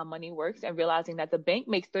understanding how money works and realizing that the bank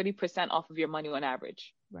makes 30% off of your money on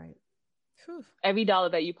average. Right. Every dollar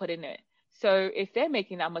that you put in it. So if they're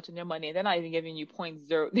making that much on your money, they're not even giving you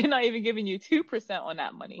they're not even giving you 2% on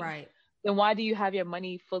that money. Right. Then why do you have your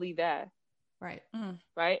money fully there? Right.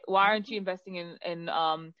 Right. Why aren't you investing in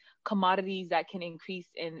commodities that can increase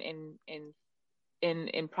in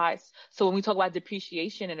price? So when we talk about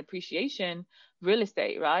depreciation and appreciation, real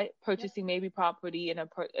estate, right? Purchasing maybe property in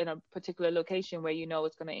a particular location where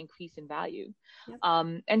it's going to increase in value.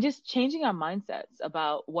 And just changing our mindsets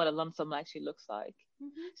about what a lump sum actually looks like.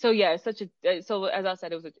 So yeah, it's such a, so as I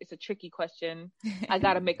said, it's a tricky question. I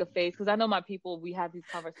got to make a face because I know my people, we have these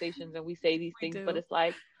conversations and we say these things, but it's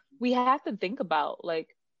like, we have to think about,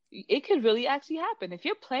 like, it could really actually happen. If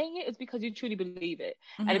you're playing it, it's because you truly believe it.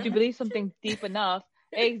 And if you believe something deep enough,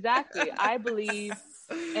 exactly. I believe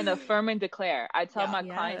in affirm and declare. I tell my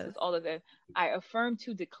clients this all the time. I affirm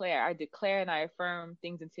to declare. I declare and I affirm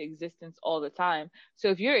things into existence all the time. So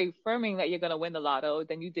if you're affirming that you're going to win the lotto,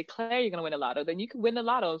 then you declare you're going to win the lotto, then you can win the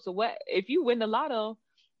lotto. So what if you win the lotto?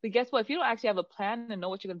 But guess what? If you don't actually have a plan and know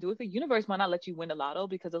what you're going to do with it, the universe might not let you win the lotto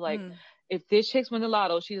because of like, if this chick's win the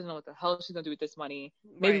lotto, she doesn't know what the hell she's going to do with this money.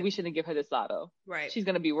 Maybe we shouldn't give her this lotto. Right. She's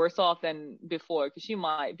going to be worse off than before because she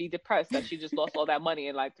might be depressed that she just lost all that money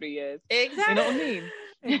in like 3 years. Exactly. You know what I mean?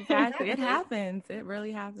 Exactly. It happens. It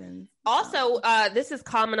really happens. Also, this is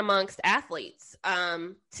common amongst athletes,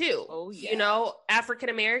 too. Oh, yeah. You know, African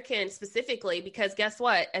Americans specifically, because guess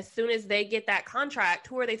what? As soon as they get that contract,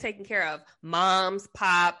 who are they taking care of? Moms,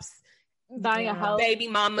 pops, buying a house, baby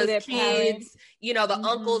mamas, kids, parents. You know, the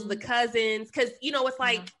uncles, the cousins. Because, you know, it's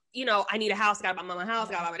like, you know, I need a house, I gotta buy my mama a house,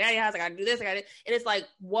 I gotta buy my daddy a house, I gotta do this, I gotta, and it's like,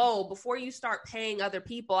 whoa, before you start paying other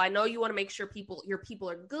people, I know you want to make sure your people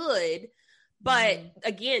are good, but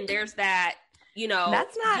again, there's that, you know,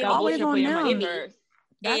 that's not always on them.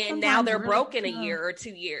 And now they're broke in a year or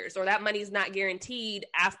 2 years, or that money's not guaranteed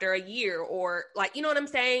after a year, or like, you know what I'm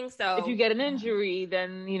saying? So if you get an injury,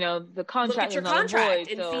 then, you know, the contract look at your contract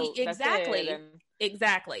void, and so see exactly.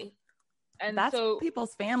 Exactly. And that's so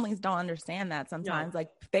people's families don't understand that sometimes. Like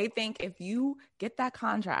they think if you get that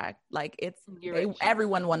contract, like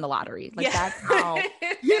everyone won the lottery. Like that's how,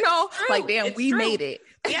 you know, like damn, we made it.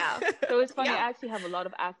 Yeah. So it's funny. I actually have a lot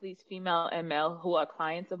of athletes, female and male, who are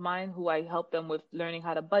clients of mine, who I help them with learning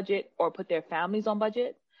how to budget or put their families on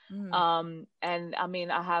budget. And I mean,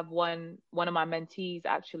 I have one of my mentees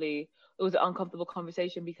actually. It was an uncomfortable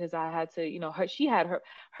conversation because I had to, you know, she had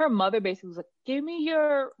her mother basically was like, give me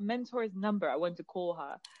your mentor's number. I went to call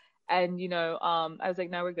her. And, you know, I was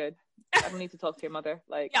like, no, we're good. I don't need to talk to your mother.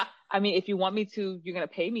 Like, I mean, if you want me to, you're going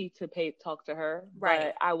to pay me to talk to her. Right.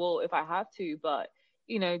 But I will if I have to. But,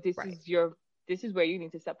 you know, this is where you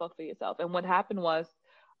need to step up for yourself. And what happened was,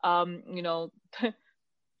 you know,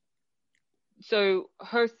 so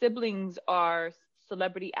her siblings are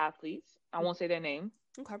celebrity athletes. I won't say their name.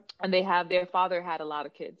 Okay. And their father had a lot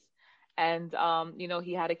of kids. And, you know,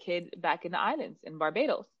 he had a kid back in the islands in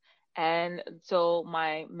Barbados. And so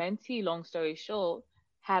my mentee, long story short,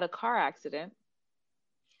 had a car accident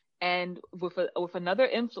and with another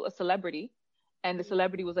a celebrity. And the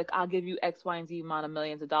celebrity was like, I'll give you X, Y, and Z amount of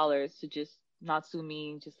millions of dollars to just not sue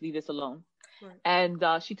me, just leave this alone. Right. And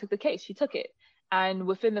she took the case. She took it. And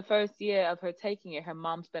within the first year of her taking it, her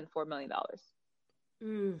mom spent $4 million.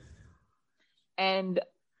 And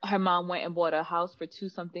her mom went and bought a house for 2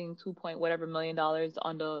 point whatever million dollars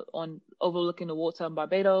on overlooking the water in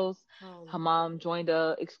Barbados. Her mom joined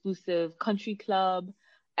a exclusive country club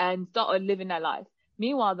and started living that life.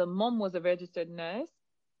 Meanwhile, the mom was a registered nurse,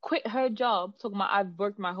 quit her job, talking about I've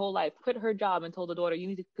worked my whole life, quit her job and told the daughter, you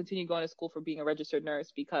need to continue going to school for being a registered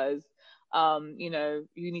nurse because, you know,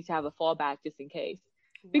 you need to have a fallback just in case.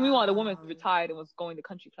 Wow. Meanwhile, the woman retired and was going to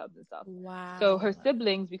country clubs and stuff. Wow. So her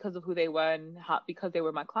siblings, because of who they were and because they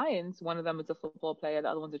were my clients, one of them is a football player, the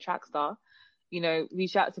other one's a track star, you know,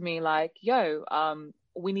 reached out to me like, yo,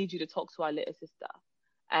 we need you to talk to our little sister.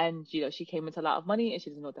 And, you know, she came into a lot of money and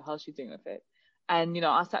she doesn't know what the hell she's doing with it. And, you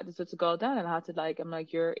know, I sat this little girl down and I had to I'm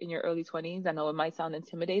like, you're in your early 20s. I know it might sound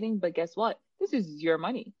intimidating, but guess what? This is your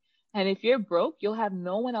money. And if you're broke, you'll have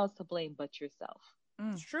no one else to blame but yourself.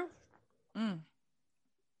 It's true.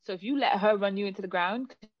 So if you let her run you into the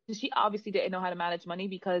ground, she obviously didn't know how to manage money,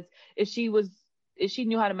 because if she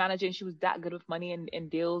knew how to manage it and she was that good with money and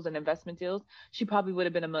deals and investment deals, she probably would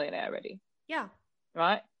have been a millionaire already. Yeah.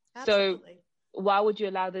 Right? Absolutely. So why would you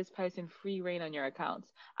allow this person free reign on your accounts?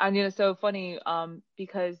 And, you know, so funny,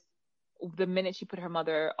 because the minute she put her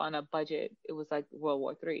mother on a budget, it was like World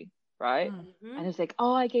War III. Right? Mm-hmm. And it's like,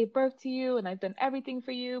 oh, I gave birth to you and I've done everything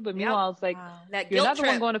for you. But meanwhile, it's like, you're not the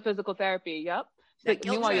one going to physical therapy. Yep. Like,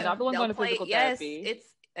 meanwhile, you're not the one going to physical therapy. It's,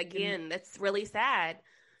 again, that's really sad.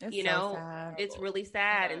 It's sad. It's really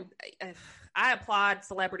sad. And I applaud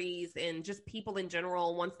celebrities and just people in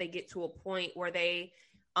general once they get to a point where they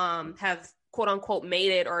have quote unquote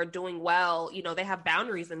made it or are doing well, you know, they have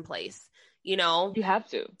boundaries in place. You know, you have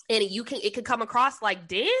to, and it could come across like,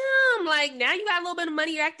 damn, like now you got a little bit of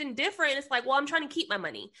money, you're acting different. It's like, well, I'm trying to keep my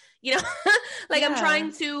money, you know, like I'm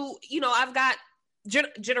trying to, you know, I've got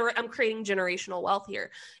I'm creating generational wealth here.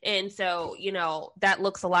 And so, you know, that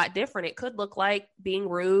looks a lot different. It could look like being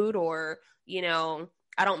rude or, you know,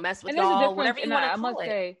 I don't mess with And there's a y'all, difference, whatever you and want I to call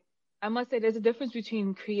must it. say, there's a difference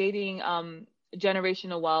between creating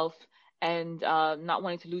generational wealth and not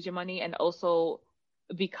wanting to lose your money, and also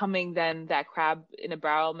becoming then that crab in a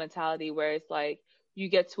barrel mentality, where it's like you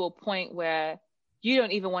get to a point where you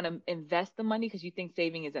don't even want to invest the money because you think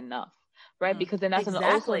saving is enough, right? Because then that's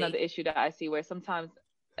also another issue that I see, where sometimes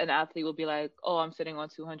an athlete will be like, oh, I'm sitting on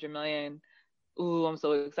 200 million. Ooh, I'm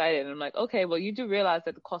so excited. And I'm like, okay, well, you do realize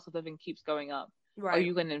that the cost of living keeps going up. Right. Are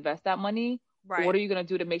you going to invest that money? Right. What are you going to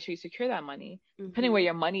do to make sure you secure that money? Depending where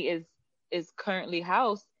your money is currently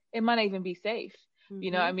housed, it might not even be safe. You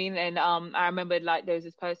know what I mean? And I remember, like, there's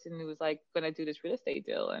this person who was like going to do this real estate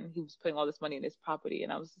deal, and he was putting all this money in this property,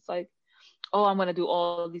 and I was just like, oh, I'm going to do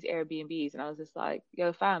all these Airbnbs. And I was just like,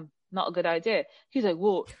 yo, fam, not a good idea. He's like,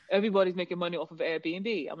 well, everybody's making money off of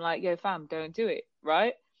Airbnb. I'm like, yo, fam, don't do it,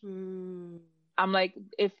 right? I'm like,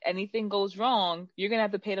 if anything goes wrong, you're going to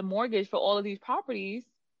have to pay the mortgage for all of these properties.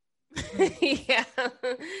 Yeah.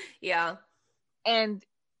 Yeah. And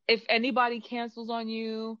if anybody cancels on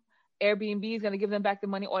you, Airbnb is going to give them back the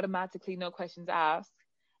money automatically, no questions asked.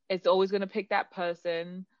 It's always going to pick that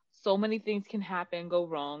person. So many things can happen, go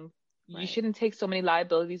wrong. Right. You shouldn't take so many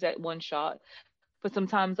liabilities at one shot. But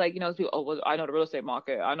sometimes, like, you know, people, oh, well, I know the real estate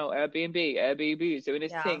market. I know Airbnb is doing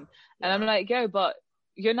this thing. And I'm like, yo, but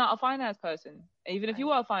you're not a finance person. Even if you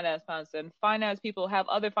are a finance person, finance people have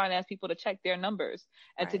other finance people to check their numbers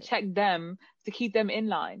and to check them, to keep them in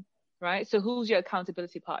line, right? So who's your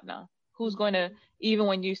accountability partner? Who's going to, even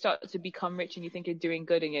when you start to become rich and you think you're doing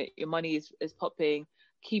good and your money is popping,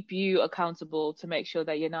 keep you accountable to make sure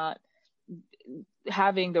that you're not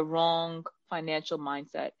having the wrong financial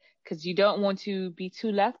mindset? Because you don't want to be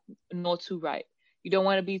too left nor too right. You don't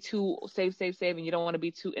want to be too save, and you don't want to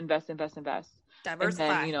be too invest. Diversify.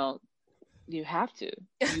 And then, you know, you have to.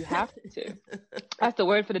 That's the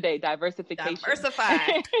word for the day, diversification. Diversify.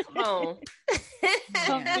 Come on.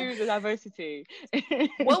 Come through the diversity.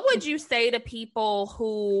 What would you say to people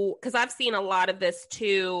who, because I've seen a lot of this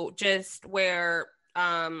too, just where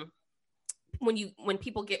when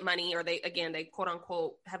people get money, or they quote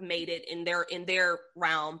unquote have made it in their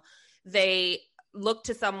realm, they look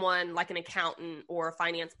to someone like an accountant or a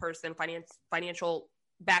finance person, financial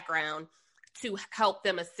background, to help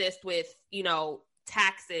them assist with, you know,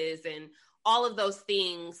 taxes and all of those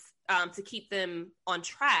things, to keep them on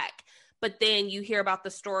track. But then you hear about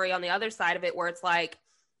the story on the other side of it, where it's like,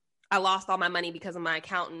 I lost all my money because of my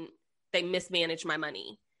accountant. They mismanaged my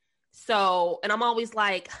money. So, and I'm always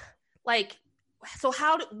like, so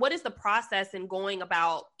what is the process in going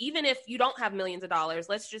about, even if you don't have millions of dollars,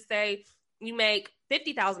 let's just say you make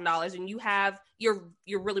 $50,000 and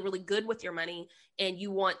you're really, really good with your money, and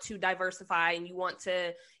you want to diversify and you want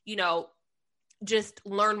to, you know, just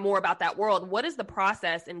learn more about that world. What is the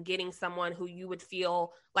process in getting someone who you would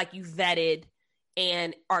feel like you vetted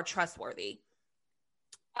and are trustworthy?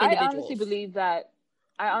 I honestly believe that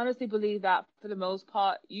for the most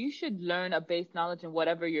part, you should learn a base knowledge in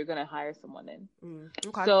whatever you're going to hire someone in.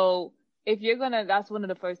 Okay. So if you're that's one of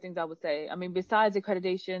the first things I would say. I mean, besides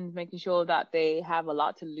accreditations, making sure that they have a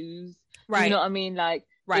lot to lose. Right. You know what I mean? Like,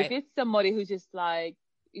 right. If it's somebody who's just like,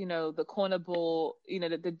 you know, the corner ball, you know,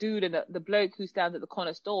 the dude and the bloke who stands at the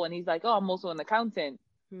corner store and he's like, oh, I'm also an accountant.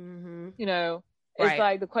 You know, it's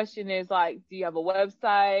like, the question is like, do you have a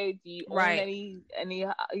website? Do you own any,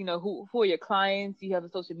 you know, who are your clients? Do you have a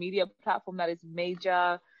social media platform that is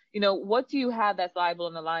major? You know, what do you have that's liable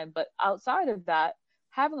on the line? But outside of that,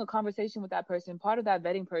 having a conversation with that person, part of that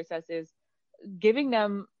vetting process is giving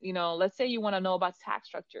them, you know, let's say you want to know about tax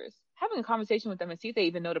structures, having a conversation with them and see if they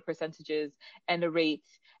even know the percentages and the rates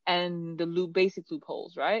and the basic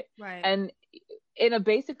loopholes, right? Right. And in a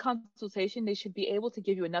basic consultation, they should be able to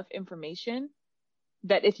give you enough information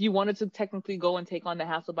that if you wanted to technically go and take on the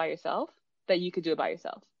hassle by yourself, that you could do it by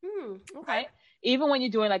yourself. Okay. Right? Even when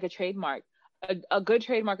you're doing like a trademark, a good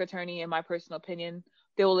trademark attorney, in my personal opinion,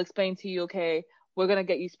 they will explain to you, okay, we're going to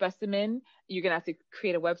get you specimen. You're going to have to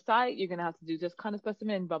create a website. You're going to have to do this kind of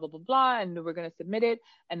specimen, blah, blah, blah, blah. And we're going to submit it.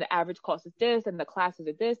 And the average cost is this. And the class is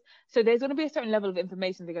at this. So there's going to be a certain level of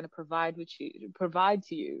information they're going to provide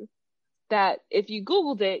to you that if you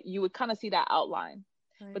Googled it, you would kind of see that outline.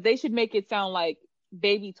 Right. But they should make it sound like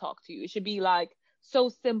baby talk to you. It should be like so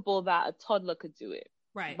simple that a toddler could do it.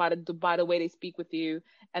 Right. By the way they speak with you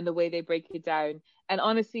and the way they break it down. And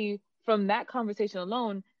honestly, from that conversation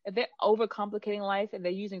alone, if they're overcomplicating life and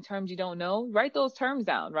they're using terms you don't know, write those terms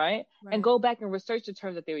down, right? And go back and research the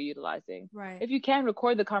terms that they were utilizing. Right. If you can,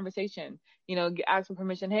 record the conversation, ask for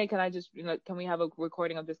permission. Hey, can I just, can we have a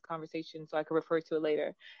recording of this conversation so I can refer to it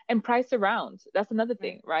later? And price around. That's another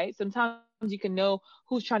thing, right? Sometimes you can know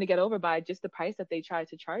who's trying to get over by just the price that they try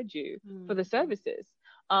to charge you for the services.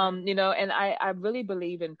 And I really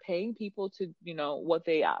believe in paying people to, what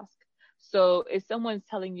they ask. So if someone's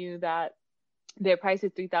telling you that their price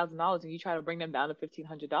is $3,000 and you try to bring them down to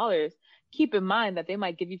 $1,500, keep in mind that they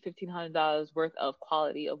might give you $1,500 worth of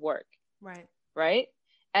quality of work. Right.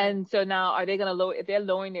 And so now, are they going to lower, if they're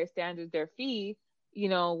lowering their standards, their fee,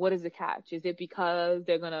 what is the catch? Is it because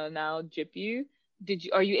they're going to now gyp you?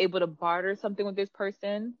 Are you able to barter something with this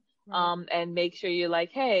person? And make sure you're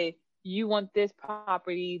like, hey, you want this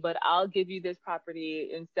property, but I'll give you this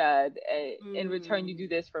property instead. In return, you do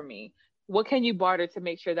this for me. What can you barter to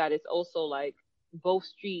make sure that it's also like both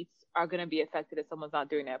streets are going to be affected if someone's not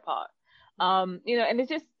doing their part? And it's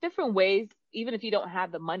just different ways, even if you don't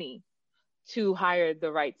have the money to hire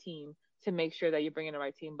the right team, to make sure that you're bringing the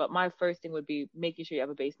right team. But my first thing would be making sure you have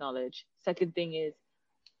a base knowledge. Second thing is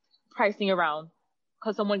pricing around,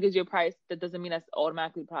 because someone gives you a price, that doesn't mean that's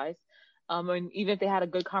automatically priced. And even if they had a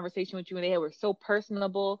good conversation with you and they were so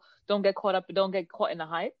personable, don't get caught in the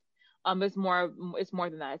hype. It's more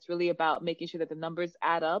than that. It's really about making sure that the numbers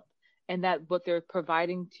add up and that what they're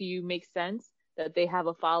providing to you makes sense, that they have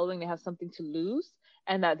a following, they have something to lose,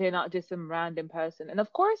 and that they're not just some random person. And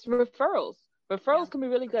of course, referrals can be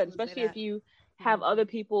really good, especially if you have other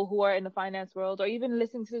people who are in the finance world or even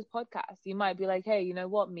listening to this podcast. You might be like, hey, you know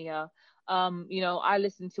what, Mia, I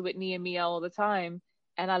listen to Whitney and Mia all the time,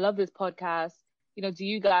 and I love this podcast. Do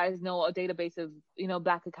you guys know a database of,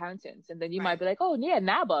 Black accountants? And then you might be like, oh, yeah,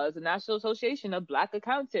 NABA is the National Association of Black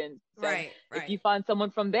Accountants. Right. If you find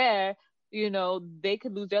someone from there, they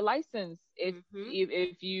could lose their license if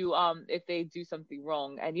they do something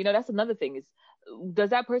wrong. And, that's another thing is,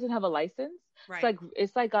 does that person have a license? Right.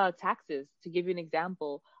 It's like taxes, to give you an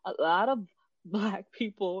example. A lot of Black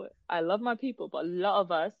people, I love my people, but a lot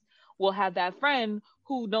of us will have that friend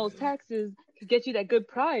who knows taxes to get you that good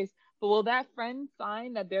price. But will that friend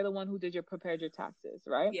find that they're the one who prepared your taxes,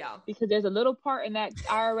 right? Yeah. Because there's a little part in that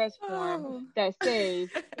IRS form that says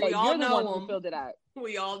that you're the one who filled it out.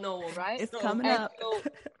 We all know them, right? It's coming up. So,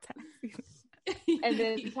 and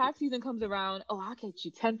then tax season comes around. Oh, I'll get you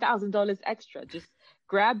 $10,000 extra. Just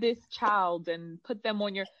grab this child and put them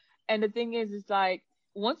on your. And the thing is, it's like,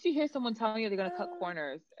 once you hear someone telling you they're gonna cut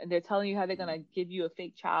corners and they're telling you how they're gonna give you a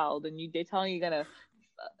fake child, and they're telling you you're gonna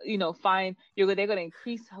they're going to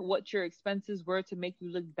increase what your expenses were to make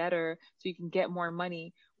you look better so you can get more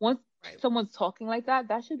money. Once someone's talking like that,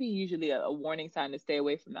 that should be usually a warning sign to stay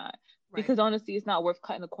away from that. Because honestly, it's not worth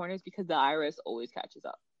cutting the corners, because the IRS always catches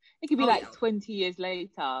up. It could be 20 years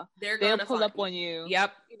later, they'll pull up on you.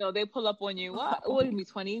 Yep. They pull up on you. Well, it wouldn't be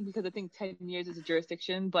 20, because I think 10 years is a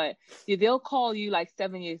jurisdiction, but they'll call you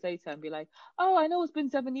 7 years later and be like, oh, I know it's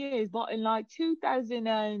been 7 years, but in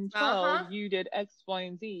 2012, you did X, Y,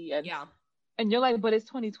 and Z. And you're like, but it's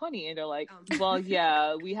 2020. And they're like, well,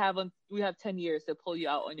 yeah, we have 10 years to pull you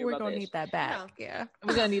out on your rubbish. We're going to need that back. Yeah.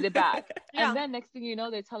 We're going to need it back. And then next thing you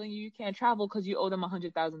know, they're telling you can't travel because you owe them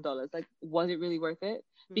 $100,000. Was it really worth it?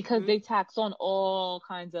 Because they tax on all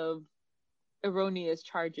kinds of erroneous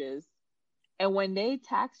charges. And when they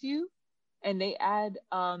tax you and they add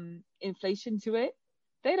inflation to it,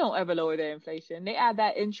 they don't ever lower their inflation. They add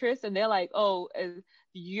that interest and they're like, oh,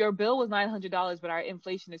 your bill was $900, but our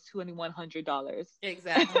inflation is $2,100.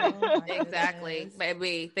 Exactly. Exactly.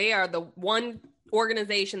 Baby, they are the one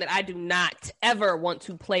organization that I do not ever want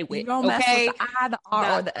to play with. You don't mess with the I, the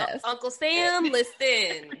R, or the S. Uncle Sam,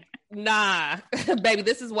 listen. Nah, baby,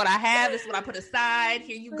 this is what I have. This is what I put aside.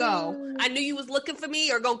 Here you go. I knew you was looking for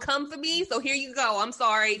me or gonna come for me, so here you go. I'm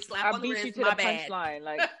sorry. Slap on the wrist. My bad.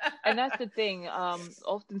 Punchline. And that's the thing.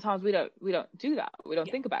 Oftentimes we don't do that. We don't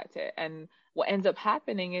think about it. And what ends up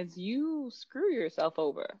happening is you screw yourself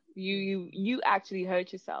over. You actually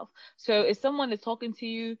hurt yourself. So if someone is talking to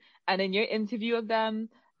you and in your interview of them,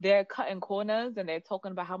 they're cutting corners and they're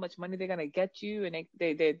talking about how much money they're going to get you. And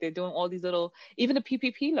they're doing all these little, even the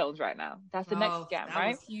PPP loans right now. That's the next scam,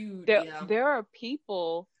 right? Huge, there are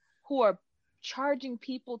people who are charging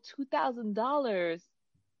people $2,000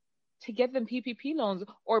 to get them PPP loans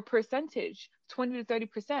or percentage, 20 to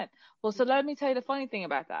 30%. Well, so let me tell you the funny thing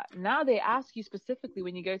about that. Now they ask you specifically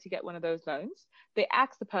when you go to get one of those loans, they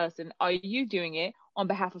ask the person, are you doing it on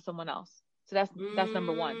behalf of someone else? So that's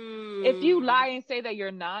number one. If you lie and say that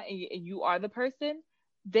you're not and you are the person,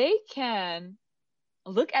 they can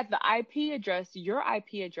look at the IP address, your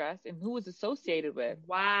IP address, and who is associated with.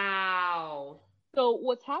 Wow. So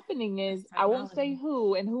what's happening is, I won't say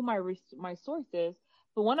who and who my source is,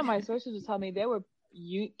 but one of my sources was telling me there were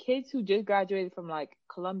kids who just graduated from like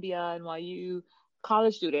Columbia, NYU,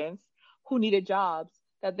 college students who needed jobs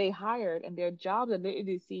that they hired, and their jobs are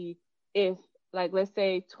literally to see if, like, let's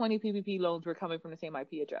say 20 PPP loans were coming from the same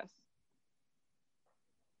IP address.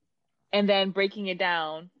 And then breaking it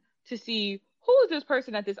down to see who is this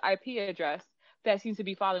person at this IP address that seems to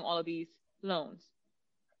be filing all of these loans.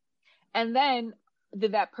 And then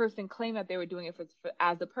did that person claim that they were doing it for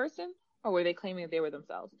as a person, or were they claiming that they were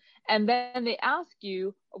themselves? And then they ask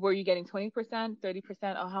you, were you getting 20%,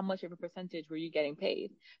 30%, or how much of a percentage were you getting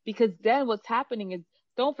paid? Because then what's happening is,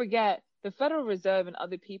 don't forget, the Federal Reserve and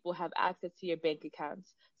other people have access to your bank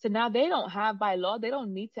accounts. So now they don't have, by law, they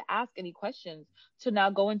don't need to ask any questions to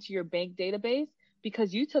now go into your bank database,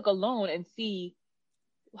 because you took a loan and see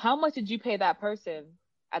how much did you pay that person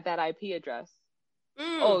at that IP address.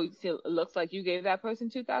 Oh, so it looks like you gave that person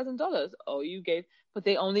 $2,000. Oh, but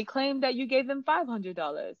they only claimed that you gave them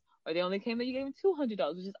 $500, or they only claimed that you gave them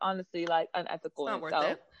 $200, which is honestly like unethical in itself.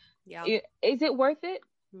 Worth it. Yeah. Is it worth it?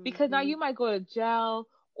 Because now you might go to jail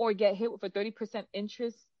or get hit with a 30%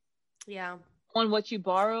 interest. Yeah. On what you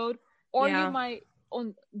borrowed, or you might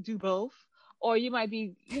do both, or you might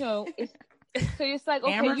be, so it's like,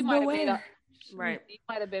 okay, you might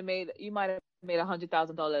have made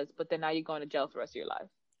 $100,000, but then now you're going to jail for the rest of your life,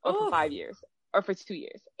 or for 5 years, or for 2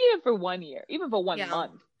 years, even for 1 year, even for 1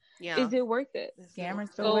 month. Yeah. Is it worth it?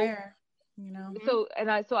 Scammers beware. So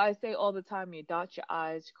I say all the time, you dot your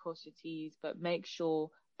I's, cross your T's, but make sure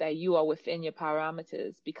that you are within your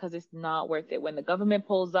parameters, because it's not worth it. When the government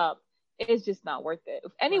pulls up, it's just not worth it.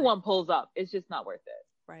 If anyone pulls up, it's just not worth it.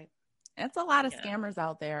 Right. It's a lot of scammers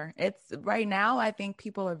out there. It's right now, I think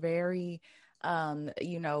people are very,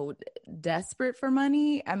 desperate for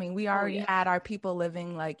money. I mean, we already had our people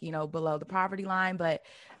living like, below the poverty line, but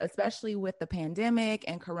especially with the pandemic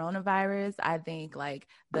and coronavirus, I think like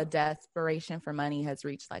the desperation for money has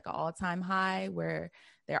reached like an all-time high, where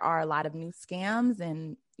there are a lot of new scams,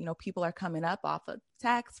 and people are coming up off of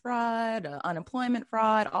tax fraud, unemployment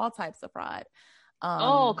fraud, all types of fraud.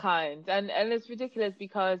 All kinds. And it's ridiculous,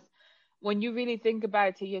 because when you really think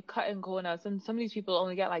about it, you're cutting corners. Some of these people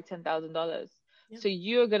only get like $10,000. So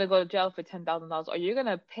you're going to go to jail for $10,000, or you're going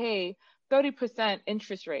to pay 30%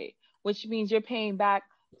 interest rate, which means you're paying back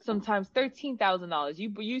sometimes $13,000.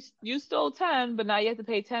 You stole 10, but now you have to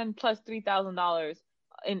pay 10 plus $3,000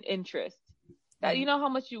 in interest. That, you know how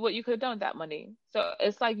much what you could have done with that money. So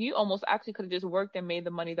it's like you almost actually could have just worked and made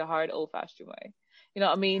the money the hard old-fashioned way. You know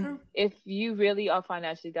what I mean? If you really are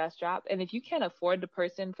financially that strapped, and if you can't afford the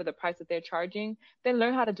person for the price that they're charging, then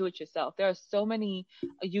learn how to do it yourself. There are so many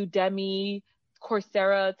Udemy,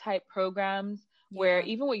 Coursera type programs where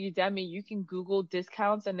even with Udemy, you can Google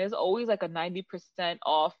discounts, and there's always like a 90%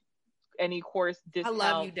 off any course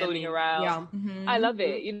discount floating around. Yeah. Mm-hmm. I love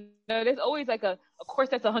it. There's always like a course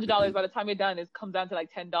that's $100. By the time you're done, it comes down to like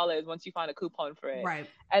 $10 once you find a coupon for it. Right.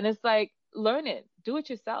 And it's like, learn it, do it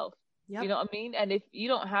yourself. Yep. You know what I mean? And if you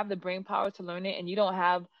don't have the brain power to learn it, and you don't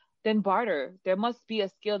have, then barter. There must be a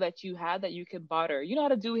skill that you have that you can barter. You know how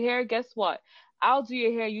to do hair? Guess what? I'll do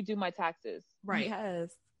your hair, you do my taxes. Right. Yes.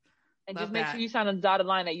 And just make sure you sign on the dotted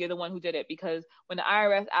line that you're the one who did it. Because when the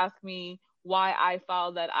IRS asks me why I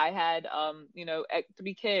filed that I had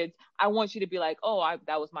 3 kids, I want you to be like,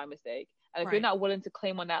 that was my mistake. And if you're not willing to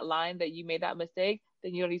claim on that line that you made that mistake,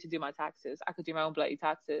 then you don't need to do my taxes. I could do my own bloody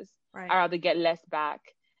taxes. Right. I'd rather get less back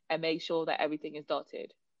and make sure that everything is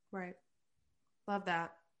dotted. Right. Love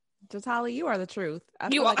that. Jatali, you are the truth. I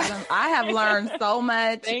have learned so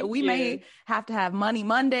much. We may have to have Money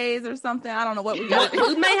Mondays or something. I don't know what we got.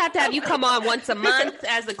 We may have to have you come on once a month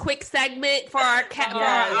as a quick segment for our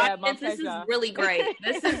audience. This is really great.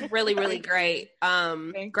 This is really, really great.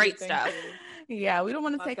 Great stuff. Yeah, we don't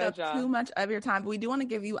want to take up too much of your time, but we do want to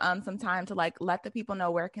give you some time to like let the people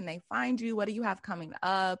know, where can they find you? What do you have coming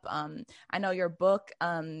up? I know your book,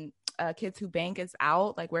 Kids Who Bank, is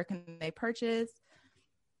out. Like, where can they purchase?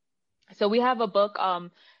 So we have a book,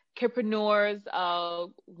 Kidpreneurs,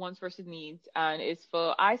 Wants versus Needs, and it's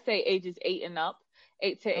for, I say, ages 8 and up,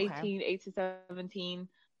 8 to 18, 8 to 17.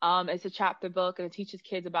 It's a chapter book, and it teaches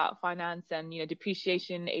kids about finance and,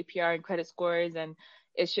 depreciation, APR, and credit scores, and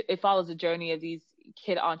it follows the journey of these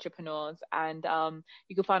kid entrepreneurs. And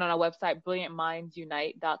you can find on our website,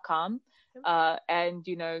 brilliantmindsunite.com. And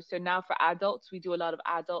so now for adults, we do a lot of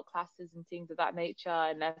adult classes and things of that nature,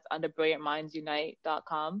 and that's under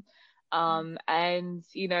brilliantmindsunite.com. And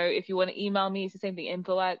if you want to email me, it's the same thing,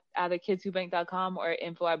 info@either kidswhobank.com or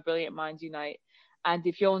info@brilliantmindsunite. And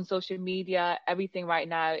if you're on social media, everything right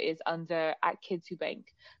now is under @Kids2Bank.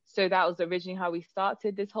 So that was originally how we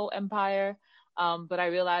started this whole empire. But I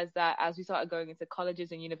realized that as we started going into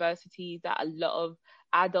colleges and universities, that a lot of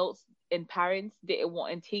adults and parents didn't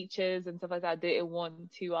want, and teachers and stuff like that didn't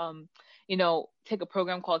want to, take a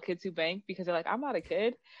program called Kids2Bank, because they're like, I'm not a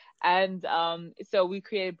kid. And so we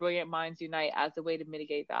created Brilliant Minds Unite as a way to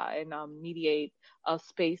mitigate that and mediate a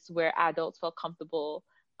space where adults felt comfortable.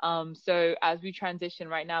 So as we transition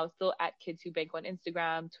right now, it's still @Kids2Bank on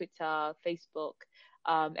Instagram, Twitter, Facebook.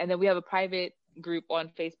 And then we have a private group on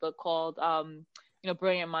Facebook called,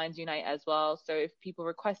 Brilliant Minds Unite as well. So if people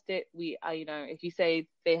request it, we, if you say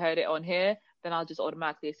they heard it on here, then I'll just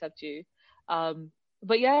automatically accept you.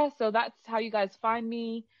 But yeah, so that's how you guys find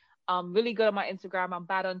me. I'm really good on my Instagram. I'm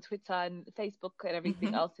bad on Twitter and Facebook and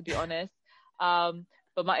everything else, to be honest.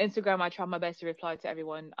 But my Instagram, I try my best to reply to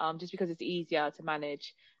everyone, just because it's easier to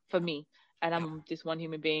manage for me. And I'm just one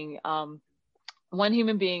human being. And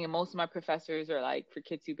most of my professors are like for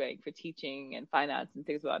Kids2Bank, for teaching and finance and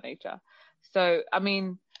things of that nature. So, I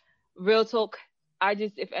mean, real talk,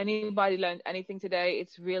 if anybody learned anything today,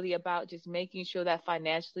 it's really about just making sure that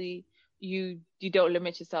financially you don't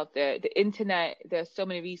limit yourself there. The internet, there's so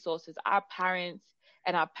many resources. Our parents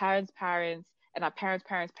and our parents' parents and our parents'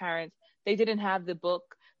 parents' parents, they didn't have the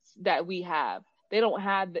book that we have. They don't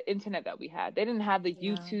have the internet that we had. They didn't have the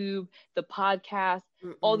YouTube, the podcast,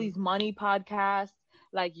 all these money podcasts.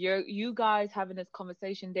 Like you guys having this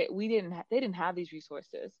conversation that they didn't have these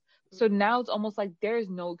resources. So now it's almost like there is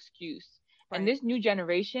no excuse. Right. And this new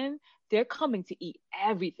generation, they're coming to eat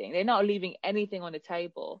everything. They're not leaving anything on the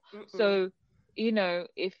table. So,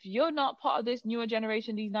 if you're not part of this newer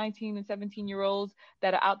generation, these 19 and 17-year-olds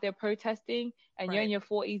that are out there protesting, and you're in your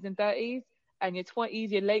 40s and 30s and your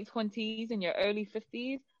 20s, your late 20s and your early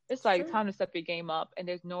 50s, it's like time to step your game up. And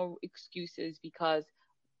there's no excuses, because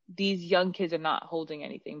these young kids are not holding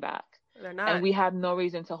anything back. They're not. And we have no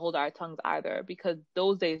reason to hold our tongues either, because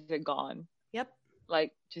those days are gone. Yep.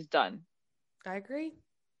 Like, just done. I agree.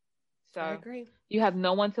 So you have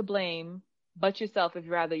no one to blame but yourself if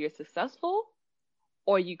rather you're successful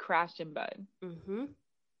or you crashed and burn.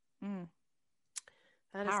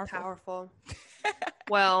 That is powerful.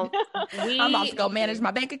 Well, I'm about to go manage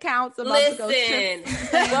my bank accounts. Listen.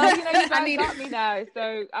 Well, you guys got me now,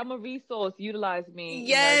 so I'm a resource. Utilize me.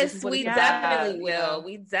 Yes, we definitely will.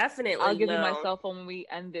 I'll give you my cell phone when we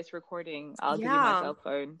end this recording. I'll give you my cell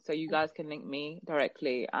phone so you guys can link me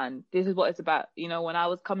directly. And this is what it's about. When I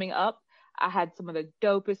was coming up, I had some of the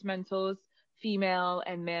dopest mentors, female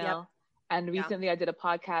and male. Yep. And recently I did a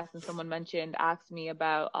podcast and someone asked me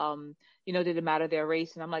about, did it matter their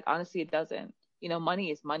race? And I'm like, honestly, it doesn't. Money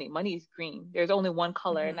is money. Money is green. There's only one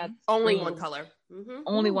color, and that's only green. One color.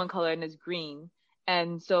 Only one color, and it's green.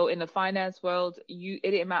 And so in the finance world, it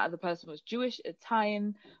didn't matter if the person was Jewish,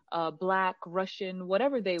 Italian, Black, Russian,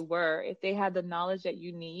 whatever they were. If they had the knowledge that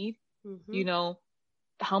you need,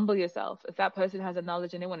 humble yourself. If that person has a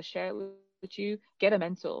knowledge and they want to share it with you, get a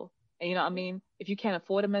mentor. And if you can't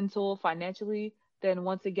afford a mentor financially, then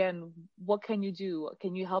once again, what can you do?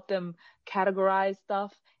 Can you help them categorize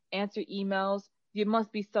stuff, answer emails? There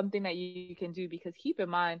must be something that you can do, because keep in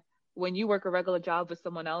mind, when you work a regular job with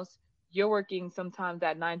someone else, you're working sometimes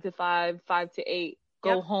at 9 to 5, 5 to 8,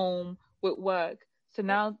 go home with work. So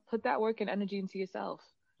now put that work and energy into yourself.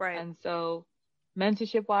 Right. And so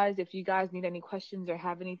mentorship wise, if you guys need any questions or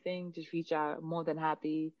have anything, just reach out. I'm more than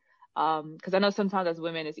happy. Because I know sometimes as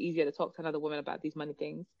women, it's easier to talk to another woman about these money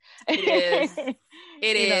things. It is.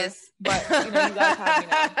 It is. But, you guys have me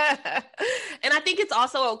now. And I think it's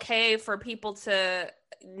also okay for people to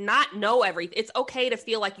not know everything. It's okay to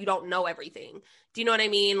feel like you don't know everything. Do you know what I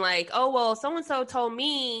mean? Like, oh, well, so-and-so told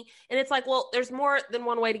me. And it's like, well, there's more than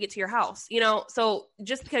one way to get to your house, So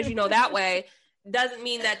just because you know that way doesn't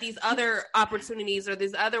mean that these other opportunities or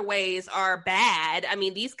these other ways are bad. I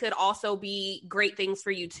mean, these could also be great things for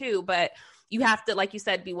you too, but you have to, like you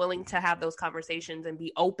said, be willing to have those conversations and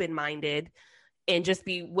be open-minded and just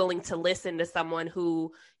be willing to listen to someone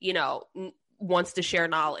who, wants to share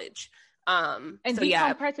knowledge. And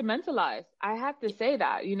decompartmentalize. I have to say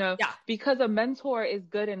that, because a mentor is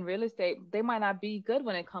good in real estate, they might not be good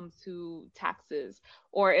when it comes to taxes,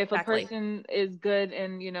 or if a person is good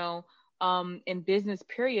in business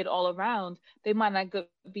period all around, they might not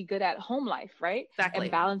be good at home life, right? Exactly.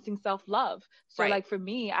 And balancing self-love. So like for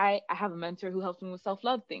me, I have a mentor who helps me with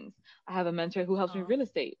self-love things. I have a mentor who helps me with real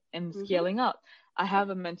estate and scaling up. I have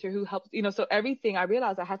a mentor who helps, so everything. I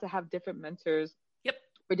realized I had to have different mentors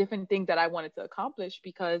for different things that I wanted to accomplish,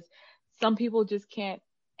 because some people just can't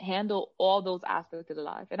handle all those aspects of the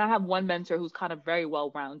life. And I have one mentor who's kind of very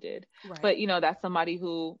well rounded, but that's somebody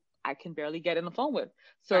who I can barely get on the phone with.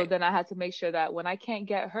 So then I had to make sure that when I can't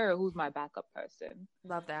get her, who's my backup person?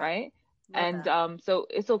 Love that. Right. So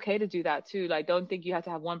it's okay to do that too. Like, don't think you have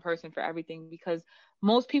to have one person for everything, because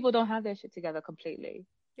most people don't have their shit together completely.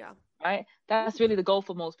 Yeah. Right. That's really the goal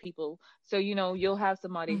for most people. So, you'll have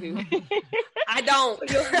somebody who I don't.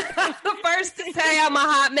 I'm the first to say I'm a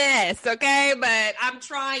hot mess. Okay. But I'm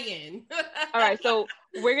trying. All right. So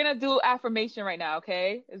we're going to do affirmation right now.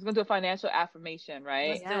 Okay. It's going to do a financial affirmation.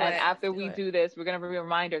 Right. And after we do this, we're going to be a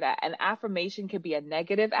reminder that an affirmation could be a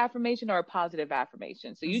negative affirmation or a positive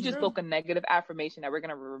affirmation. So you just spoke a negative affirmation that we're going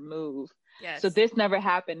to remove. Yes. So this never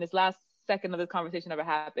happened. This last second of the conversation never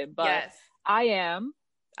happened. But yes. I am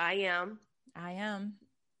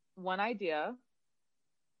one idea.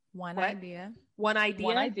 One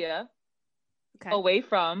idea. Okay. Away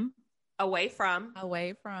from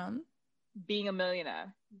being a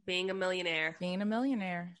millionaire.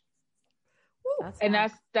 And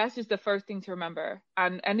that's just the first thing to remember.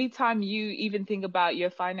 And anytime you even think about your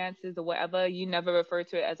finances or whatever, you never refer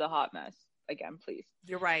to it as a hot mess again, please.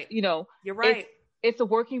 You're right. You're right. It's a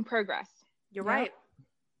work in progress. You're right.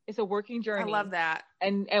 It's a working journey. I love that.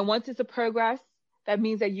 And once it's a progress, that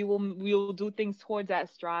means that you'll do things towards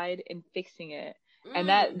that stride and fixing it. And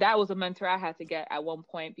that was a mentor I had to get at one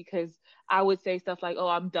point, because I would say stuff like, oh,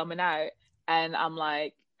 I'm dumbing out. And I'm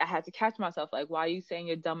like, I had to catch myself. Like, why are you saying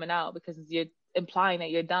you're dumbing out? Because you're implying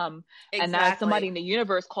that you're dumb. Exactly. And now if somebody in the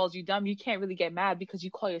universe calls you dumb, you can't really get mad because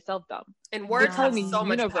you call yourself dumb. And words have so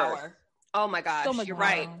much power. Oh my gosh, you're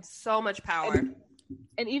right. So much power.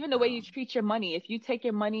 And even the way you treat your money, if you take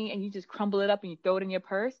your money and you just crumble it up and you throw it in your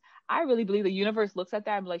purse, I really believe the universe looks at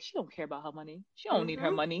that and be like, she don't care about her money. She don't need her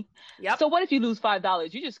money. Yep. So what if you lose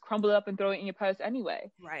 $5? You just crumble it up and throw it in your purse anyway.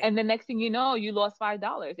 Right. And the next thing you know, you lost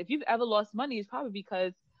 $5. If you've ever lost money, it's probably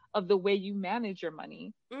because of the way you manage your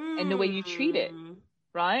money and the way you treat it.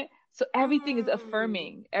 Right. So everything is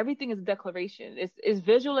affirming. Everything is a declaration. It's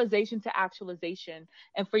visualization to actualization.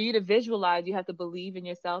 And for you to visualize, you have to believe in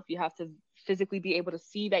yourself. You have to physically be able to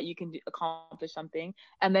see that you can accomplish something,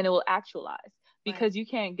 and then it will actualize. Because you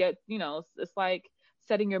can't get, it's like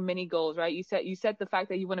setting your mini goals, right? You set the fact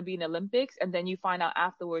that you want to be in the Olympics, and then you find out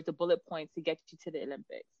afterwards the bullet points to get you to the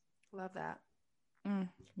Olympics. Love that.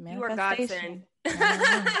 You are godsend.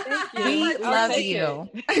 We love you.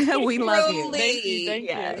 We love you. Thank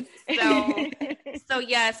you. So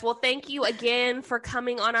yes. Well, thank you again for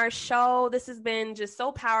coming on our show. This has been just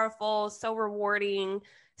so powerful, so rewarding,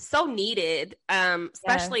 so needed,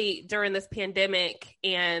 especially during this pandemic.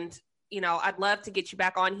 And, I'd love to get you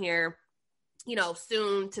back on here,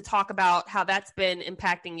 soon to talk about how that's been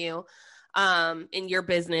impacting you in your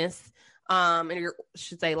business, in your,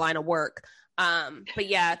 line of work. But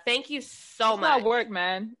yeah, thank you so much. It's not work,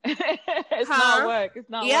 man. It's not work. It's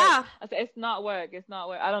not work. I said, it's not work. It's not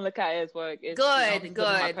work. I don't look at it as work. It's good.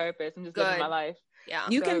 My purpose. I'm just living my life. Yeah.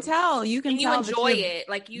 You can tell. You enjoy it.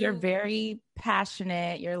 Like you're very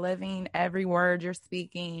passionate. You're living every word you're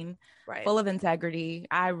speaking, full of integrity.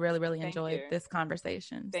 I really, really enjoyed this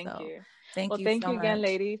conversation. Thank you. Thank you. Thank so you again, much.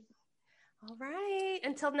 ladies. All right.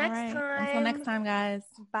 Until next time. Until next time, guys.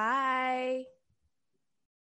 Bye.